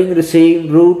traveling the same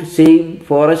route, same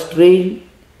forest trail,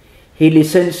 he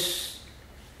listens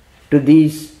to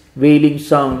these wailing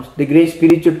sounds. The great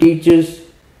spiritual teachers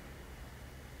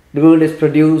the world has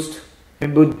produced, a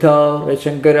Buddha, a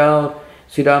Shankara,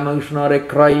 Sri Ramakrishna, a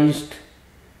Christ,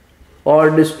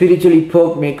 or the spiritual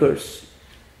epoch makers,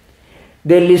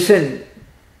 they listen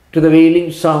to the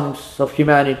wailing sounds of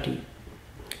humanity,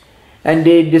 and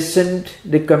they descend,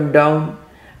 they come down,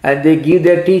 and they give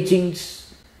their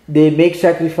teachings, they make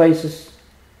sacrifices,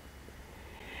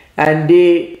 and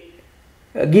they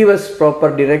give us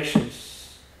proper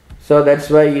directions. So that's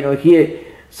why, here,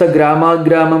 Sa grama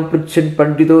gramam prichan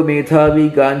pandito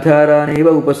medhavi gandhara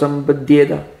neva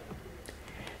upasampadhyeda.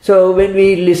 So when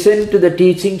we listen to the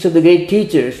teachings of the great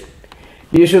teachers,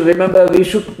 you should remember we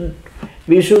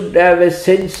should have a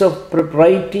sense of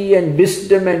propriety and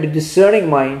wisdom and a discerning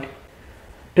mind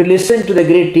to listen to the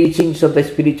great teachings of the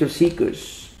spiritual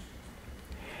seekers.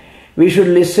 We should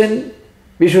listen,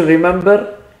 we should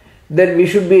remember that we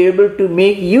should be able to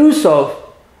make use of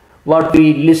what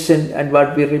we listen and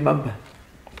what we remember.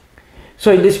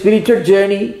 So in the spiritual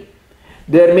journey,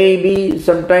 there may be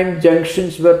sometimes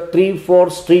junctions where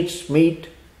 3-4 streets meet.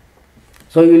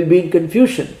 So you will be in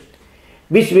confusion.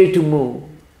 Which way to move?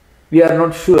 We are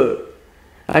not sure.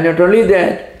 And not only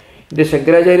that, in the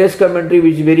Shankaracharya's commentary,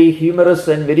 which is very humorous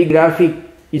and very graphic,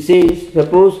 he says,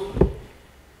 suppose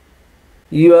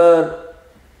you are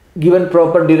given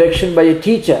proper direction by a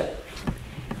teacher,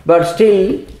 but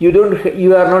still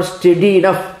you are not steady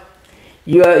enough.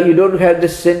 You don't have the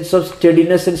sense of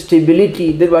steadiness and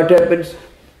stability. Then what happens?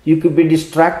 You could be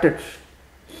distracted.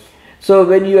 So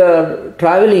when you are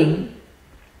traveling,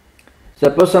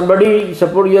 suppose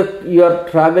you are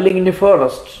traveling in a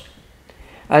forest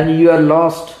and you are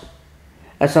lost,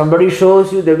 and somebody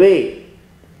shows you the way.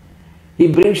 He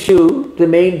brings you to the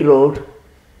main road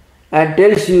and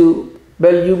tells you,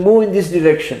 well, you move in this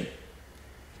direction.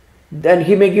 Then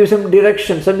he may give some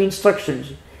direction, some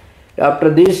instructions. After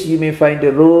this, you may find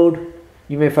a road,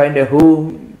 you may find a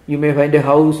home, you may find a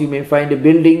house, you may find a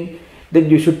building. Then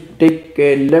you should take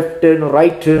a left turn or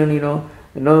right turn,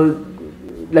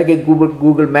 like a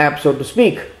Google map, so to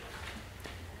speak.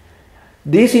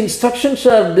 These instructions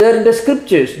are there in the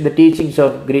scriptures, in the teachings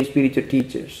of great spiritual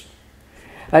teachers.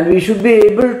 And we should be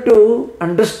able to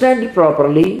understand it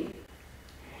properly,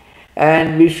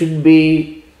 and we should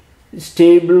be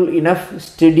stable enough,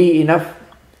 steady enough,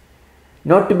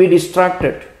 not to be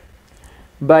distracted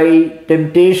by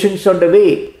temptations on the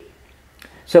way.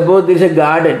 Suppose there is a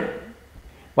garden,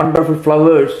 wonderful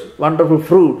flowers, wonderful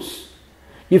fruits.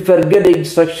 You forget the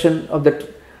instruction of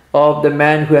the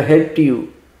man who helped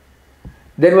you.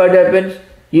 Then what happens?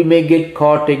 You may get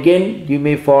caught again, you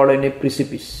may fall in a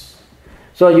precipice.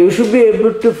 So you should be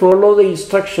able to follow the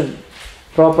instruction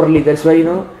properly. That's why,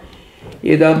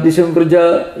 Yedam disam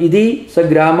praja idi sa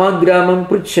grama gramam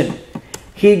prichan.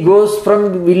 He goes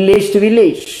from village to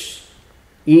village.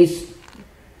 He is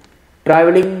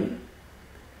traveling,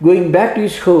 going back to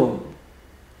his home.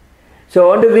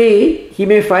 So on the way, he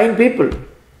may find people.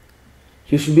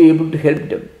 You should be able to help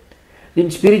them.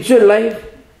 In spiritual life,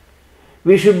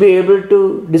 we should be able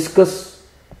to discuss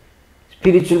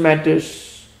spiritual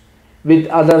matters with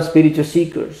other spiritual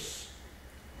seekers.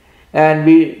 And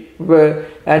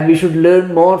we should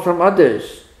learn more from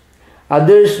others.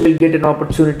 Others will get an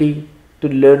opportunity to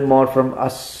learn more from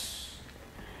us.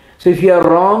 So if you are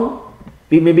wrong,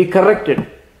 we may be corrected.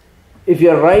 If you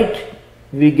are right,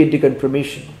 we get a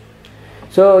confirmation.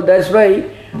 So that's why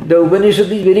the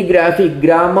Upanishad is very graphic.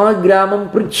 Grama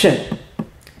gramam prichan.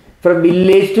 From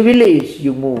village to village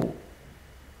you move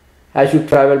as you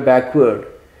travel backward,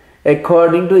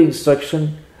 according to the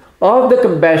instruction of the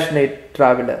compassionate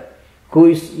traveler who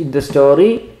is in the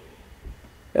story,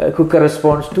 who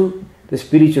corresponds to the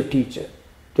spiritual teacher,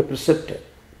 the preceptor.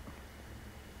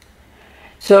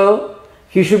 So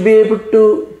He should be able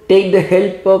to take the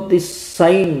help of the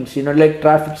signs, like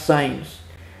traffic signs,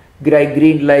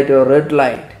 green light or red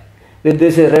light. When there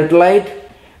is a red light,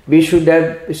 we should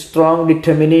have a strong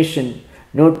determination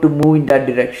not to move in that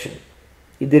direction.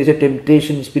 If there is a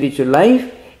temptation in spiritual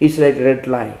life, it's like red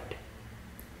light.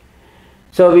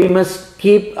 So we must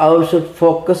keep ourselves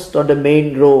focused on the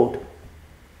main road.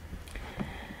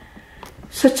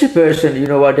 Such a person,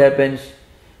 what happens?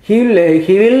 He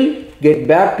will get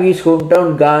back to his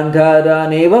hometown,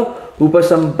 Gandharaneva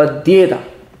Upasampadhyeta.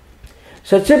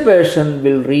 Such a person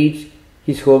will reach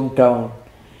his hometown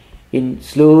in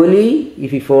slowly,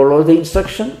 if he follows the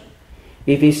instruction,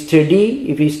 if he is steady,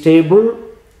 if he is stable,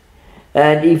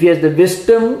 and if he has the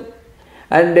wisdom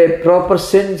and a proper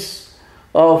sense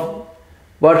of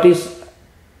what is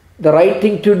the right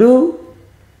thing to do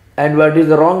and what is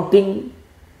the wrong thing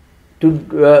to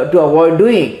avoid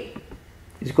doing.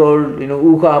 It's called,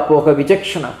 Uha Apoha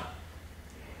Vichakshana.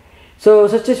 So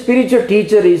such a spiritual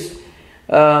teacher is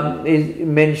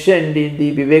mentioned in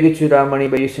the Vivekachudamani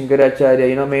by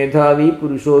Shankaracharya, Medhavi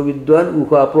Purusho Vidwan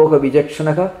Uha Apoha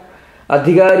Vichakshana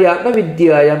Adhigari Atma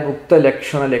Vidyayam Ukta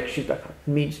Lakshana Lakshitaka.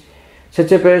 Means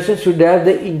such a person should have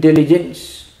the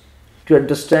intelligence to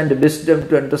understand, the wisdom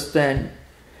to understand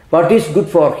what is good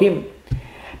for him.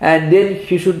 And then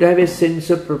he should have a sense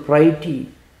of propriety,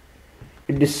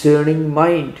 a discerning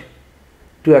mind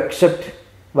to accept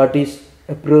what is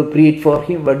appropriate for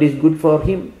him, what is good for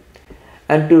him,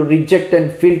 and to reject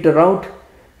and filter out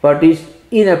what is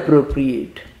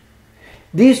inappropriate.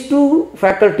 These two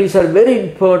faculties are very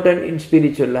important in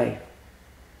spiritual life.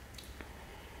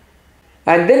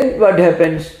 And then what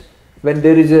happens when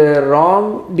there is a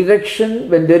wrong direction,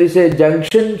 when there is a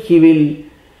junction,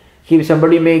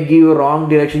 somebody may give a wrong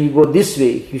direction, you go this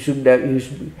way. You should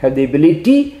have the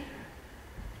ability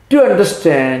to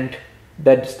understand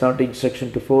that it's not the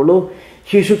instruction to follow.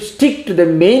 He should stick to the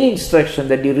main instruction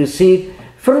that he received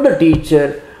from the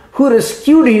teacher who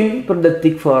rescued him from the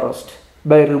thick forest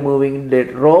by removing the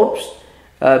ropes,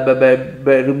 by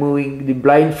removing the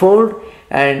blindfold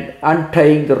and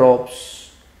untying the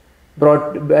ropes,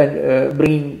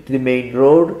 bringing to the main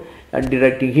road and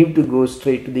directing him to go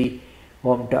straight to the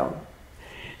hometown.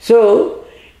 So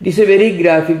this is a very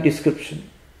graphic description.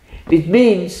 It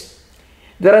means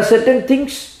there are certain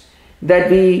things that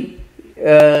we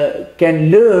can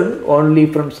learn only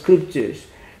from scriptures.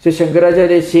 So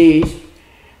Shankaracharya says,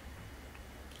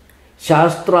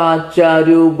 Shastra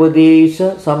Acharya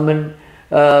Upadesha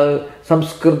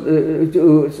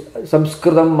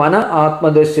Samskritam Mana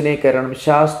Atmadarshane Karanam.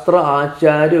 Shastra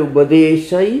Acharya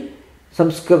Upadesha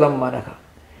Samskritam Manaha.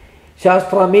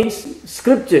 Shastra means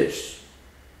scriptures.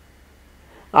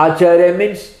 Acharya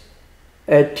means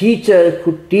a teacher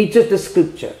who teaches the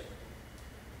scripture.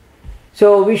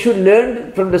 So we should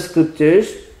learn from the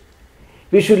scriptures,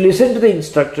 we should listen to the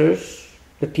instructors,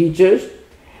 the teachers,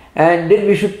 and then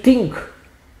we should think,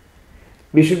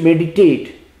 we should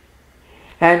meditate.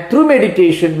 And through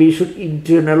meditation we should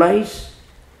internalize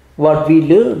what we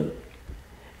learn.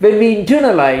 When we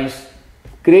internalize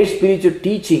great spiritual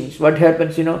teachings, what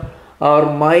happens,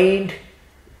 our mind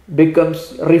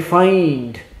becomes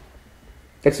refined.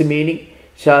 That's the meaning.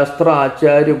 Shastra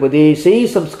Acharya Upadesha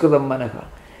Samskritam Manaha.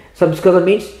 Samskrita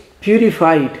means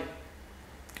purified,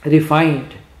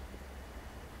 refined.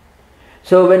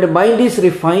 So when the mind is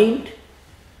refined,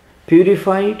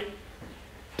 purified,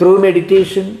 through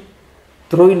meditation,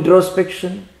 through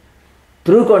introspection,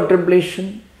 through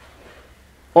contemplation,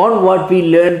 on what we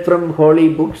learn from holy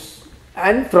books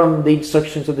and from the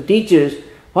instructions of the teachers,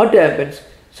 what happens?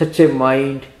 Such a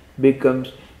mind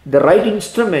becomes the right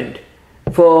instrument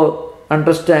for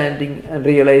understanding and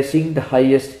realizing the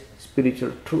highest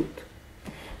spiritual truth.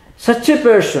 Such a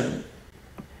person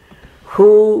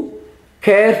who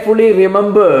carefully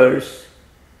remembers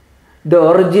the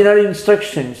original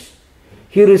instructions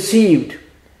he received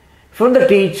from the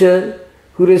teacher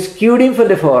who rescued him from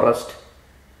the forest,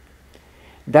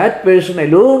 that person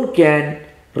alone can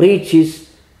reach his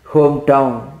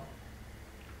hometown.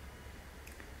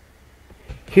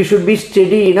 He should be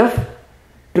steady enough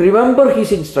to remember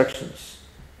his instructions,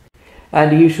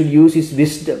 and he should use his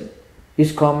wisdom,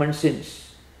 his common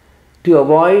sense, to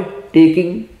avoid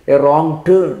taking a wrong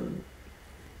turn.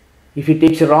 If he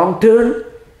takes a wrong turn,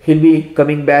 he'll be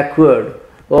coming backward,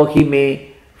 or he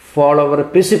may fall over a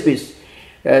precipice,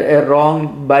 a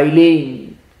wrong by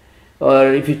lane,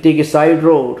 or if you take a side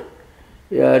road,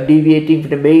 deviating from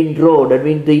the main road, I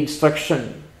mean the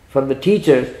instruction from the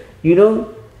teachers,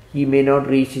 he may not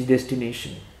reach his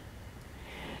destination.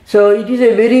 So it is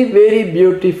a very, very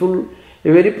beautiful,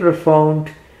 a very profound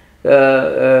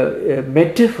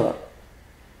metaphor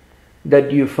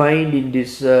that you find in the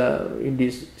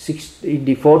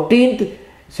 14th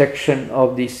section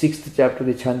of the 6th chapter of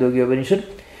the Chandogya Upanishad,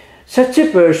 such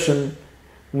a person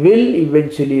will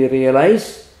eventually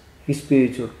realize his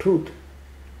spiritual truth.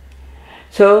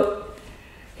 So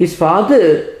his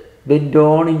father went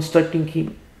on instructing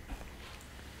him,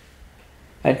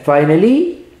 and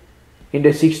finally in the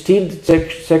 16th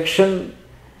section,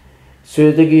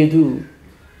 Swetaketu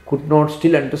could not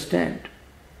still understand.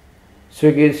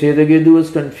 Swetaketu was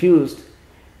confused.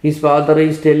 His father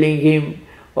is telling him,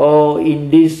 oh, in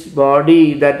this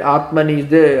body that Atman is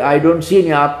there. I don't see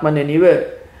any Atman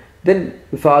anywhere. Then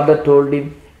the father told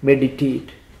him,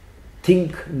 meditate,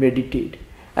 think, meditate.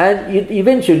 And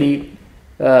eventually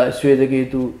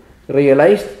Swetaketu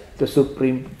realized the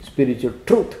supreme spiritual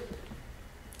truth.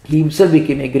 He himself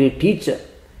became a great teacher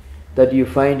that you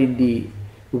find in the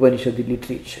Upanishad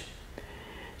literature.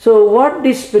 So what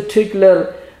this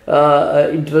particular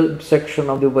section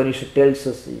of the Upanishad tells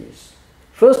us is,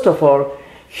 first of all,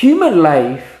 human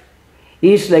life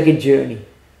is like a journey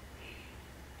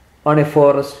on a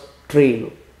forest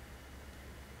trail.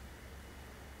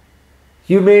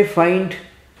 You may find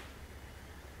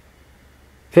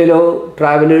fellow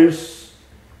travelers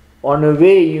on a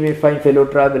way, you may find fellow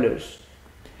travelers.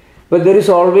 But there is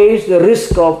always the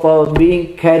risk of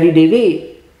being carried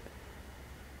away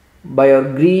by our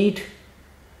greed,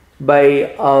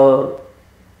 by our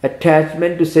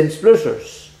attachment to sense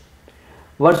pleasures.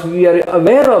 Once we are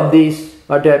aware of this,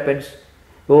 what happens?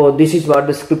 Oh, this is what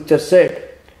the scripture said,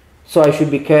 so I should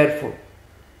be careful.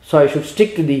 So I should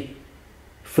stick to the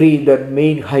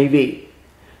main highway.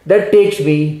 That takes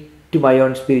me to my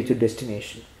own spiritual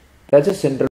destination. That's a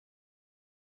central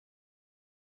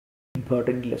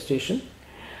important illustration.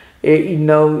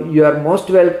 Now you are most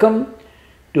welcome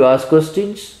to ask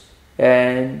questions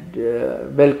and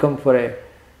welcome for a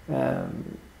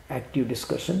active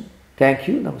discussion. Thank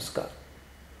you. Namaskar.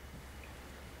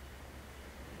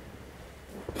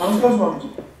 Namaskar, Swamiji.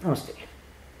 Namaste.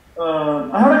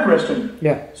 I had a question.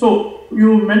 Yeah. So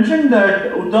you mentioned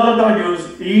that Uddalaka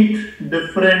gives 8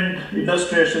 different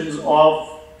illustrations of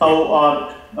Tao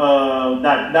art,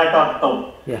 that art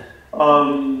Tao. Yeah.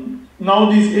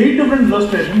 Now these 8 different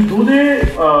illustrations, do they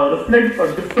reflect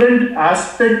a different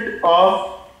aspect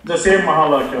of the same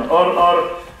Mahavakya,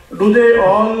 or do they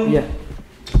all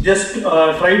just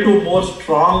try to more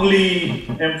strongly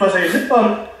emphasize it,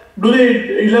 or do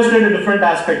they illustrate a different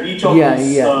aspect, each of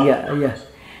these? Yeah.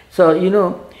 So,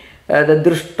 the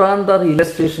Drishtanta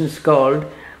illustration is called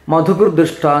Madhukur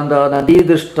Drishtanta, Nadi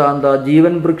Drishtanta,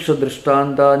 Jivan Vriksha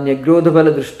Drishtanta,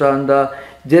 Nyagrodhabala Drishtanta,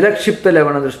 Jalakshipta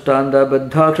Levana Drishtanta,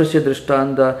 Baddhakshasya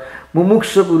Drishtanta,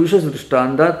 Mumuksha Purusha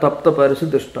Drishtanta, Tapta Parasu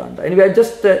Drishtanta. Anyway,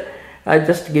 I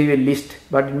just gave you a list.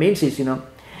 What it means is,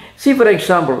 see for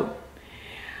example,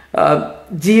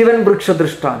 Jivan Vriksha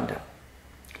Drishtanta.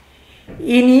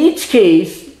 In each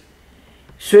case,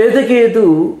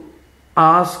 Swetaketu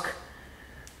asked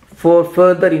for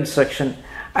further instruction.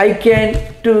 I can,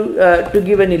 to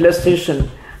give an illustration,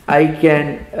 I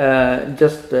can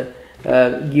just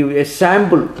give a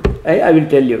sample. I will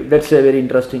tell you. That's a very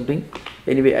interesting thing.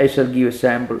 Anyway, I shall give a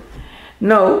sample.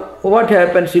 Now, what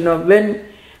happens, when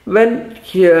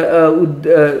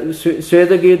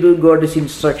Swetaketu got his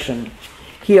instruction,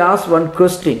 he asked one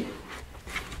question.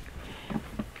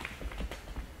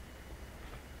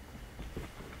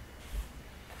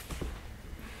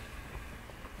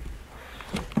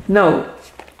 Now,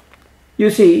 you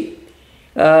see,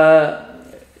 the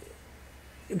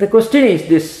question is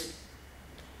this.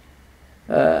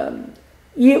 There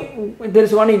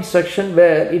is one instruction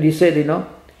where it is said,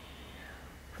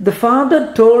 the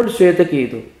father told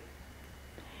Swetaketu,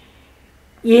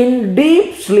 in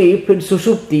deep sleep, in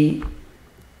Sushupti,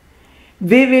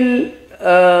 we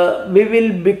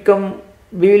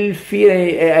will feel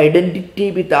an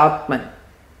identity with Atman.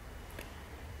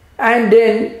 And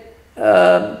then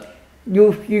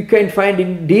you can find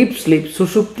in deep sleep,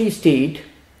 Sushupti state,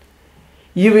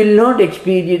 you will not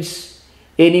experience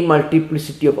any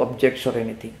multiplicity of objects or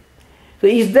anything. So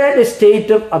is that a state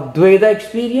of Advaita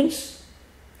experience?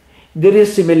 There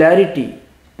is similarity,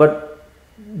 but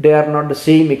they are not the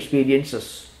same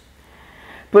experiences.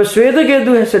 But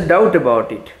Swetaketu has a doubt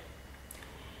about it.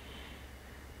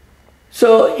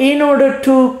 So in order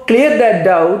to clear that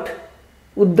doubt,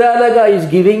 Uddalaka is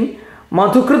giving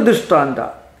Madhukrit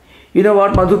Drishtanta. You know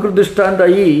what Madhukrit Drishtanta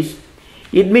is?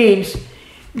 It means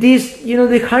these,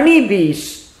 the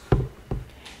honeybees,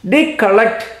 they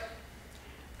collect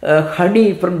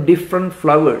honey from different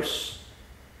flowers.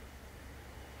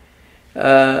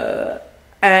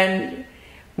 And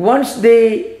once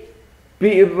they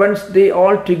once they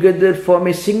all together form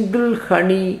a single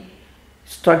honey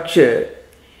structure,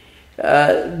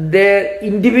 their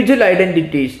individual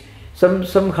identities,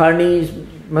 some honeys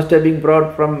must have been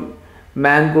brought from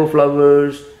mango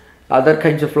flowers, other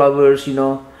kinds of flowers,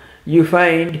 you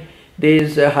find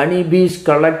these honeybees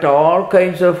collect all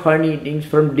kinds of honey things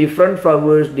from different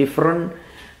flowers, different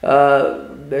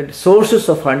sources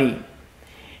of honey,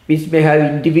 which may have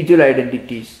individual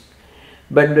identities.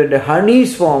 But when the honey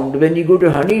is formed, when you go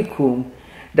to honeycomb,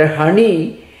 the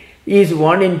honey is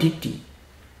one entity.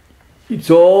 It's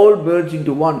all merged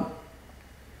into one.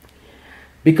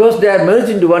 Because they are merged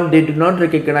into one, they do not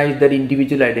recognize their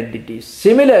individual identities.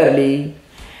 Similarly,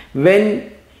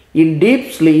 when in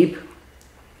deep sleep,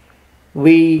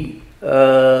 we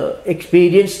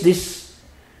experience this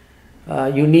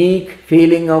unique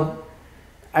feeling of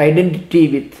identity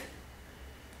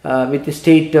with the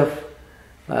state of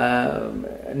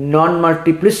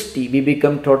non-multiplicity. We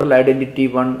become total identity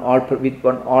with one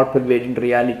all-pervading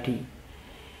reality.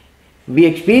 We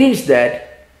experience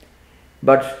that,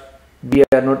 but we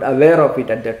are not aware of it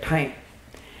at that time.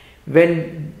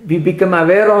 When we become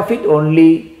aware of it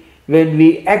only when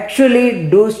we actually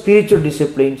do spiritual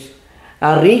disciplines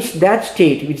and reach that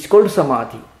state which is called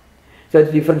samadhi. So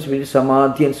that's the difference between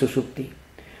samadhi and sushupti.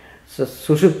 So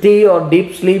sushupti or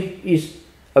deep sleep is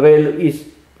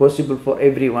possible for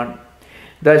everyone.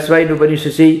 That's why the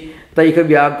Upanishad says, Taika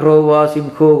vyagro va,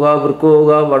 simho va, vruko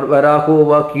va, varaho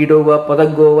va, kido va,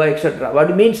 padango va, etc. What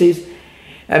it means is,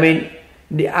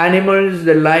 the animals,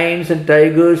 the lions and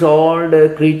tigers, all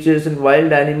the creatures and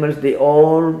wild animals, they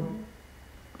all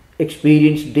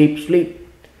experience deep sleep.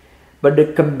 But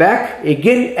they come back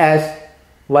again as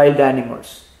wild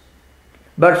animals.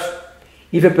 But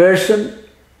if a person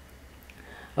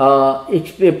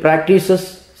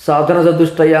practices sadhana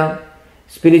sadhushtaya,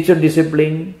 spiritual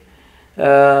discipline,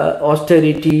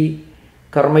 austerity,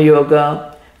 karma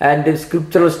yoga, and then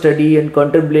scriptural study and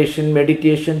contemplation,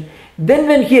 meditation, then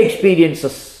when he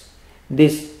experiences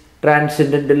this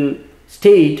transcendental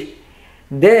state,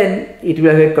 then it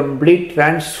will have a complete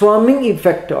transforming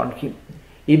effect on him.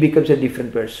 He becomes a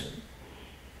different person.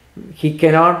 He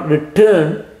cannot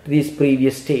return to this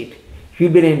previous state. He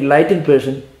will be an enlightened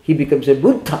person. He becomes a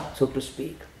Buddha, so to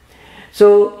speak.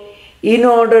 So, in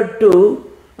order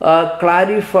to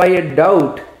clarify a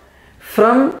doubt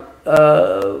from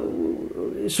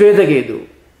Swetaketu,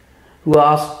 who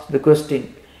asked the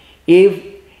question, if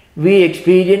we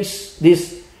experience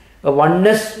this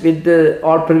oneness with the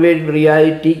all-pervading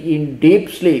reality in deep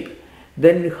sleep,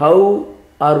 then how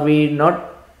are we not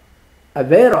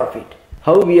aware of it?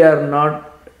 How we are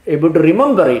not able to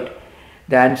remember it?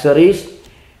 The answer is,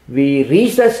 we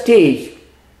reach that stage,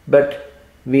 but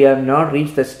we have not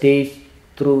reached the stage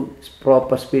through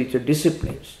proper spiritual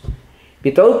disciplines.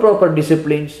 Without proper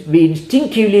disciplines, we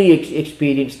instinctively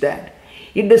experience that.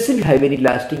 It doesn't have any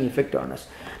lasting effect on us.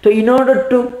 So in order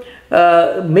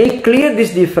to make clear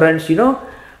this difference,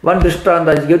 one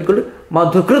drishtanta is given called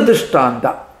Madhukra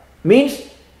drishtanta, means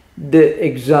the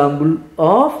example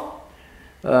of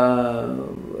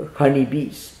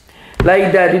honeybees.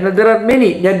 Like that, there are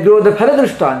many. Nyagrodha phala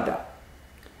drishtanta.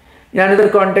 In another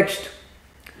context,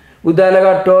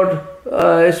 Uddalaka taught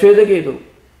Swetaketu,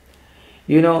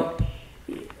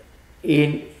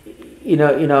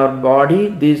 in our body,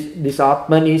 this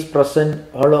Atman is present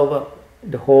all over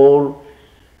the whole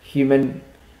human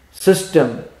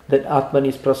system. That Atman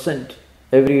is present.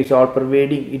 Every is all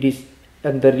pervading. It is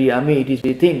antaryami. It is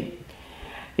within.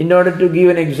 In order to give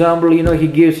an example, he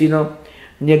gives,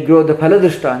 Nyagrodha phala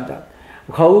drishtanta,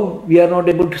 how we are not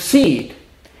able to see it.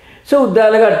 So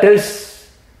Uddalaka tells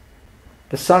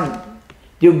the son,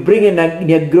 you bring a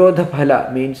Nyagrodha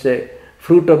phala, means a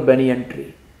fruit of banyan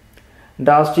tree, and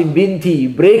asked him, Binti,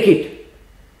 break it.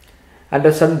 And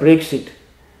the son breaks it.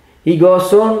 He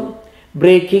goes on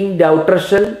breaking the outer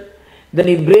shell, then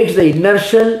he breaks the inner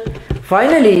shell.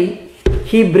 Finally,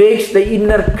 he breaks the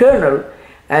inner kernel,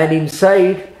 and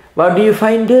inside, what do you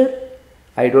find there?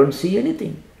 I don't see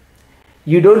anything.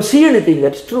 You don't see anything,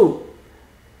 that's true.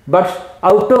 But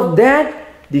out of that,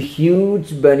 the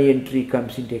huge banyan tree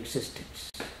comes into existence.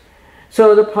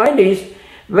 So the point is,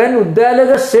 when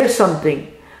Uddalaka said something,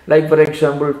 like for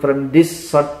example, from this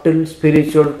subtle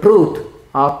spiritual truth,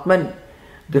 Atman,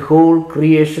 the whole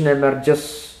creation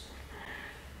emerges.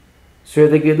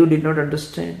 Swetaketu did not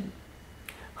understand.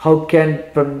 How can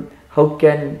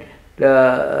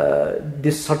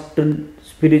this subtle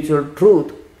spiritual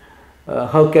truth,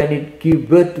 how can it give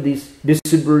birth to this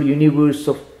visible universe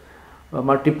of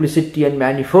multiplicity and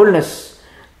manifoldness?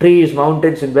 Trees,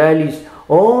 mountains and valleys,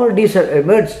 all these have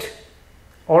emerged.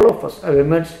 All of us have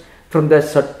emerged from that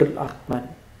subtle Atman,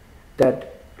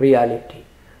 that reality.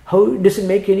 How it doesn't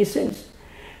make any sense.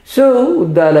 So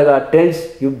Uddalaka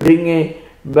tells, you bring a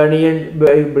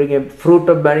fruit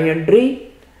of banyan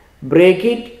tree, break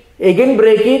it, again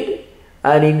break it,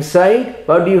 and inside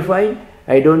what do you find?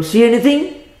 I don't see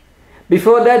anything.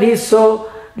 Before that he saw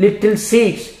little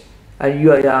seeds, and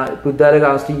Uddalaka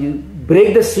asked him, you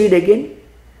break the seed again.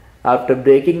 After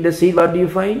breaking the seed, what do you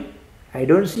find? I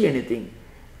don't see anything.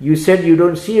 You said you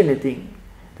don't see anything.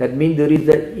 That means there is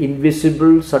the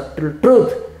invisible subtle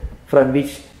truth from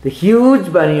which the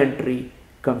huge banyan tree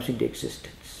comes into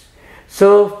existence.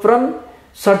 So from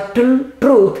subtle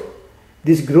truth,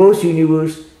 this gross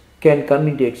universe can come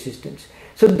into existence.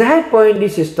 So that point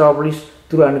is established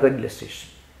through another illustration.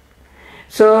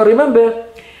 So remember,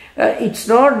 it's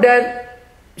not that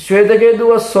Shvetaketu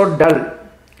was so dull.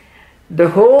 The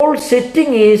whole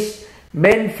setting is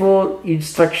meant for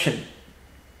instruction.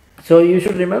 So you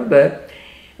should remember,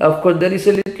 of course, there is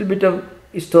a little bit of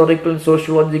historical and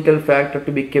sociological factor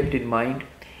to be kept in mind.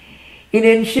 In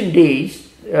ancient days,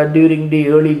 during the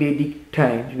early Vedic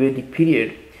times, Vedic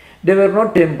period, there were no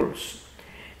temples.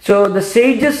 So the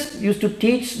sages used to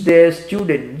teach their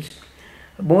students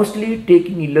mostly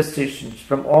taking illustrations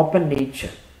from open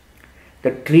nature.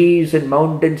 The trees and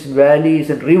mountains and valleys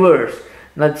and rivers.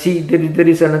 Now see, there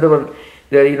is another one,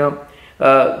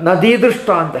 Nadi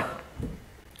Drishtanta.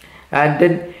 And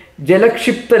then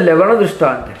Jalakshipta Lavana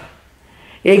Drishtanta.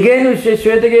 Again,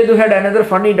 Shvetaketu had another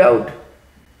funny doubt.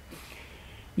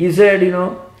 He said,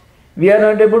 we are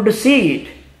not able to see it.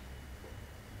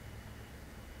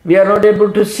 We are not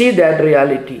able to see that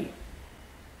reality.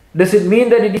 Does it mean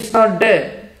that it is not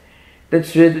there?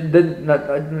 That's when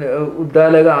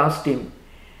Uddalaka asked him,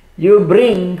 you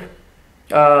bring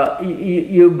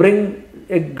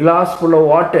a glass full of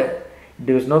water.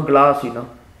 There was no glass,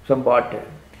 some water.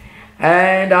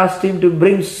 And asked him to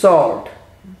bring salt.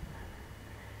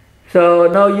 So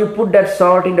now you put that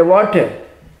salt in the water.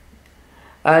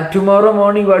 And tomorrow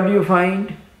morning what do you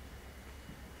find?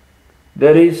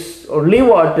 There is only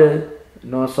water,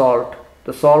 no salt.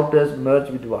 The salt has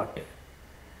merged with water.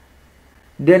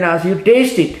 Then as you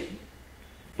taste it,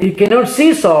 you cannot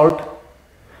see salt,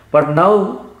 but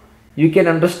now you can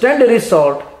understand there is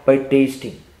salt by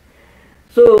tasting.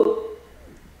 So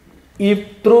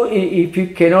if you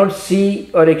cannot see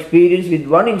or experience with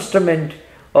one instrument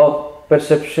of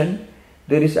perception,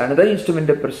 there is another instrument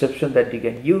of perception that you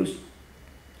can use.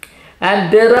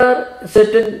 And there are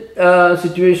certain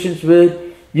situations where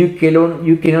you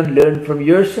cannot learn from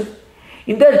yourself.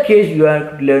 In that case, you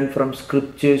have to learn from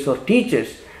scriptures or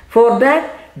teachers. For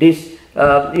that, this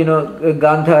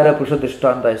Gandhara Purusha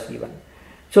Drishtanta is given.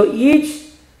 So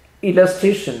each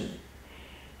illustration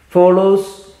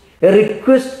follows a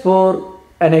request for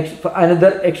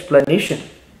another explanation,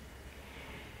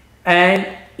 and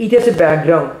it has a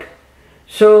background.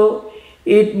 So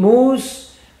it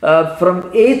moves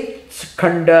from 8th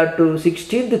Khanda to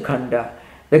 16th Khanda,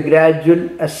 the gradual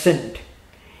ascent.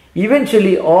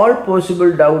 Eventually all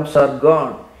possible doubts are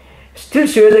gone. Still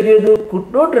Shvetaketu could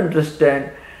not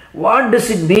understand, what does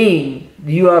it mean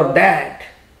you are that?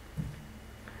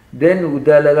 Then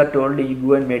Uddalaka told him, you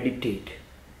go and meditate.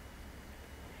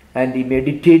 And he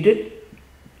meditated,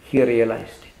 he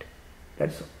realized it.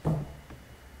 That's all.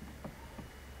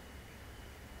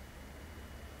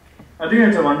 I think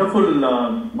it's a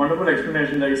wonderful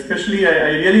explanation. Like especially, I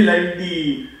really like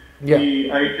the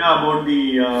idea about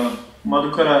the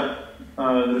Madhukara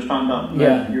Drishtanta.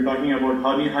 Yeah. You're talking about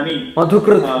honey.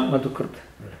 Madhukrit.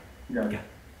 Yeah.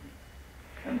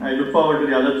 And I look forward to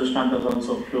the other Drishtantas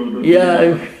also.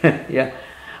 Yeah.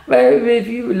 Well, if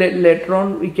you later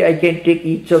on, I can take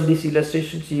each of these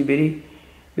illustrations, see very,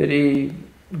 very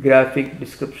graphic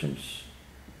descriptions.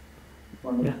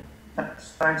 Wonderful. Yeah.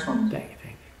 Thanks, Swami. Thank you.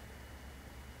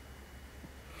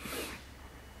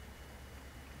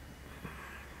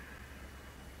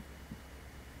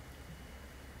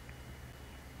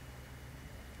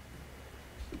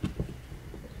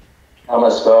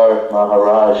 Namaskar,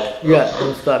 Maharaj. Yeah,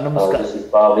 namaskar. This is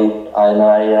Bobby, and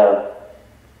I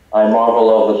marvel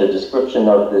over the description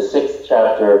of the 6th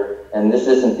chapter, and this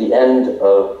isn't the end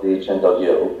of the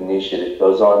Chandogya Upanishad. It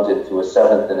goes on into a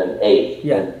 7th and an 8th.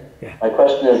 Yeah. And my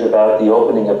question is about the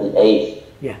opening of the 8th,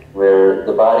 where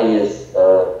the body is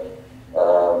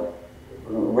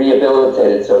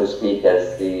rehabilitated, so to speak,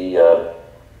 as the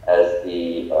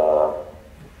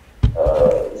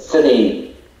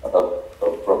city of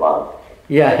Brahman.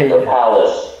 The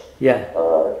palace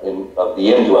of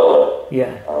the indweller,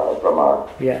 Brahman.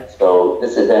 Yeah. So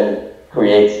this then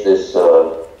creates this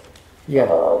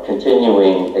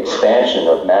continuing expansion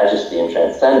of majesty and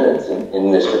transcendence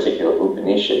in this particular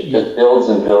Upanishad. It just builds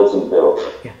and builds and builds.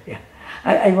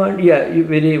 I want,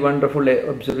 very wonderful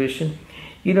observation.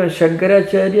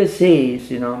 Shankaracharya says,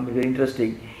 very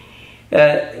interesting.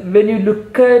 When you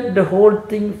look at the whole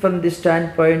thing from the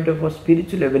standpoint of a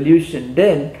spiritual evolution,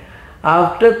 then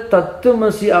after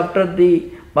Tattwamasi, after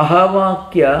the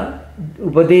Mahavakya,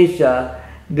 Upadesha,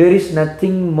 there is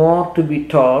nothing more to be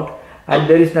taught and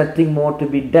there is nothing more to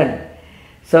be done.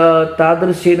 So,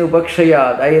 Tadrashena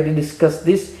Upakshayat, I had discussed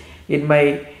this in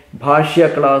my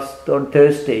Bhashya class on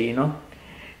Thursday,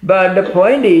 But the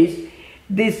point is,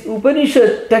 this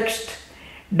Upanishad text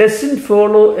doesn't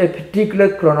follow a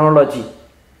particular chronology.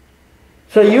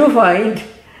 So you find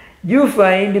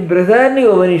in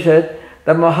Brihadaranyaka Upanishad,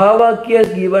 the Mahavakya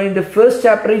is given in the first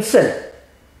chapter itself.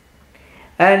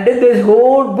 And then this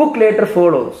whole book later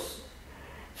follows.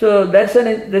 So that's an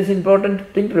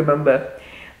important thing to remember.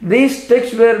 These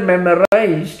texts were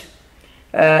memorized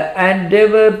and they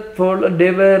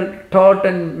were taught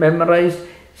and memorized.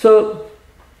 So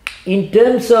in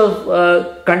terms of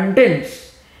contents,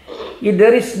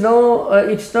 there is no,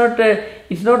 it's not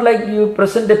like you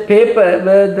present a paper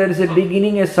where there is a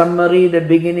beginning, a summary, the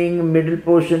beginning, middle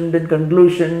portion, then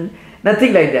conclusion,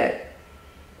 nothing like that.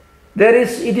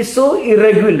 It is so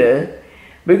irregular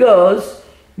because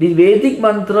the Vedic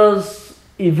mantras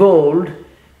evolved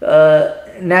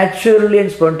naturally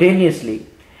and spontaneously.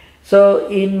 So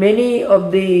in many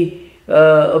of the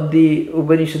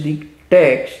Upanishadic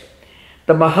texts,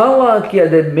 the Mahavakya,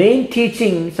 the main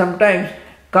teaching sometimes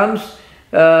comes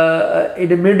in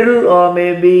the middle or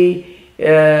maybe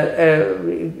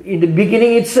in the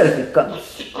beginning itself it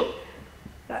comes.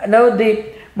 Now the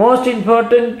most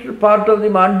important part of the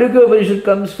Mandukya Upanishad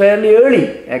comes fairly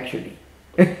early actually,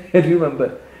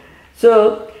 remember.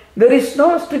 So there is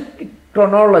no strict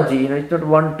chronology, it's not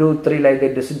 1, 2, 3 like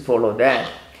that, doesn't follow that.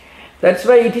 That's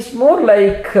why it is more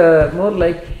like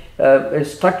a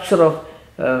structure of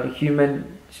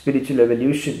human spiritual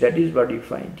evolution. That is what you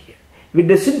find here. It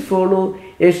doesn't follow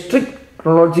a strict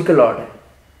chronological order.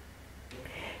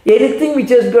 Anything which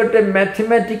has got a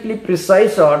mathematically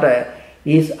precise order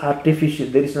is artificial.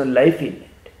 There is no life in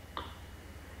it.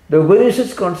 The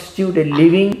Upanishads constitute a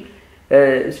living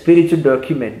spiritual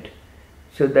document.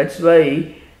 So that's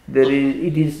why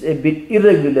it is a bit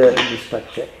irregular in the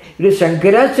structure. It is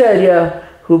Shankaracharya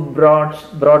who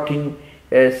brought in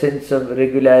a sense of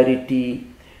regularity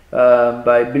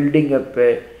by building up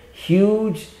a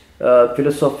huge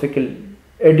philosophical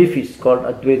edifice called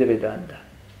Advaita Vedanta.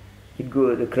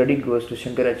 The credit goes to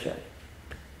Shankaracharya.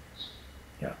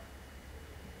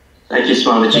 Thank you,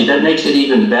 Swamiji. That makes it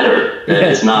even better that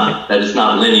it's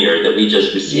not linear, that we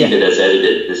just receive it as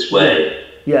edited this way.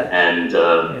 And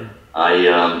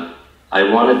I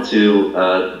wanted to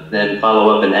then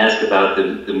follow up and ask about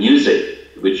the music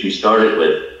which you started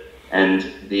with, and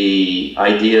the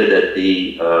idea that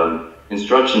the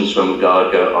instructions from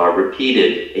Gaga are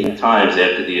repeated 8 times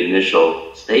after the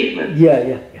initial statement.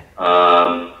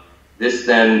 This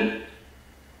then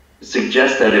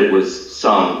suggests that it was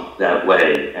sung that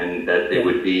way, and that there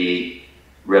would be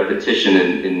repetition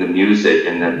in the music,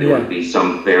 and that there would be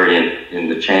some variant in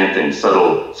the chanting,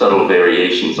 subtle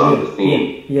variations on the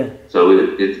theme. So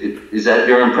is that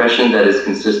your impression, that is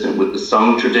consistent with the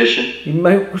sung tradition?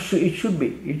 It should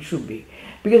be.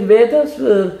 Because Vedas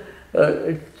were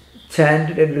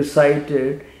chanted and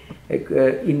recited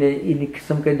in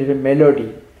some kind of a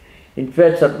melody. In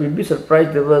fact, you'll be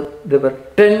surprised, there were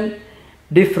 10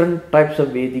 different types of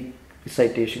Vedic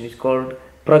recitation. It's called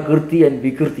Prakriti and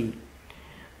Vikriti.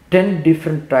 10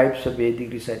 different types of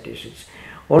Vedic recitations.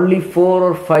 Only 4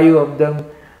 or 5 of them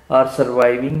are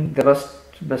surviving. The rest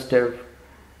must have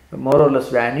more or less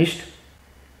vanished.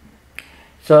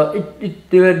 So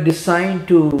they were designed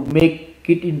to make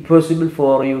it impossible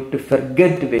for you to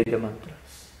forget the Veda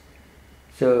mantras.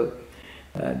 So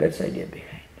that's the idea behind.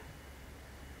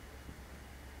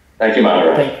 Thank you,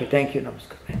 Maharaj. Thank you,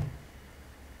 Namaskar.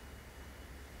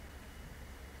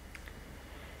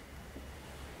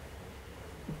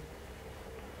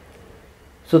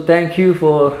 So thank you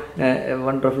for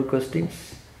wonderful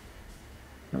questions.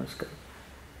 Namaskar.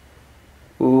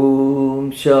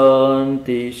 Om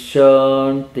Shanti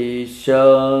Shanti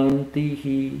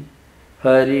Shanti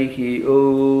Harihi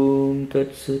Om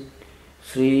Tat Sat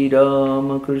Sri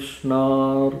Ramakrishna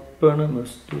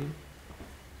Arpanamastu.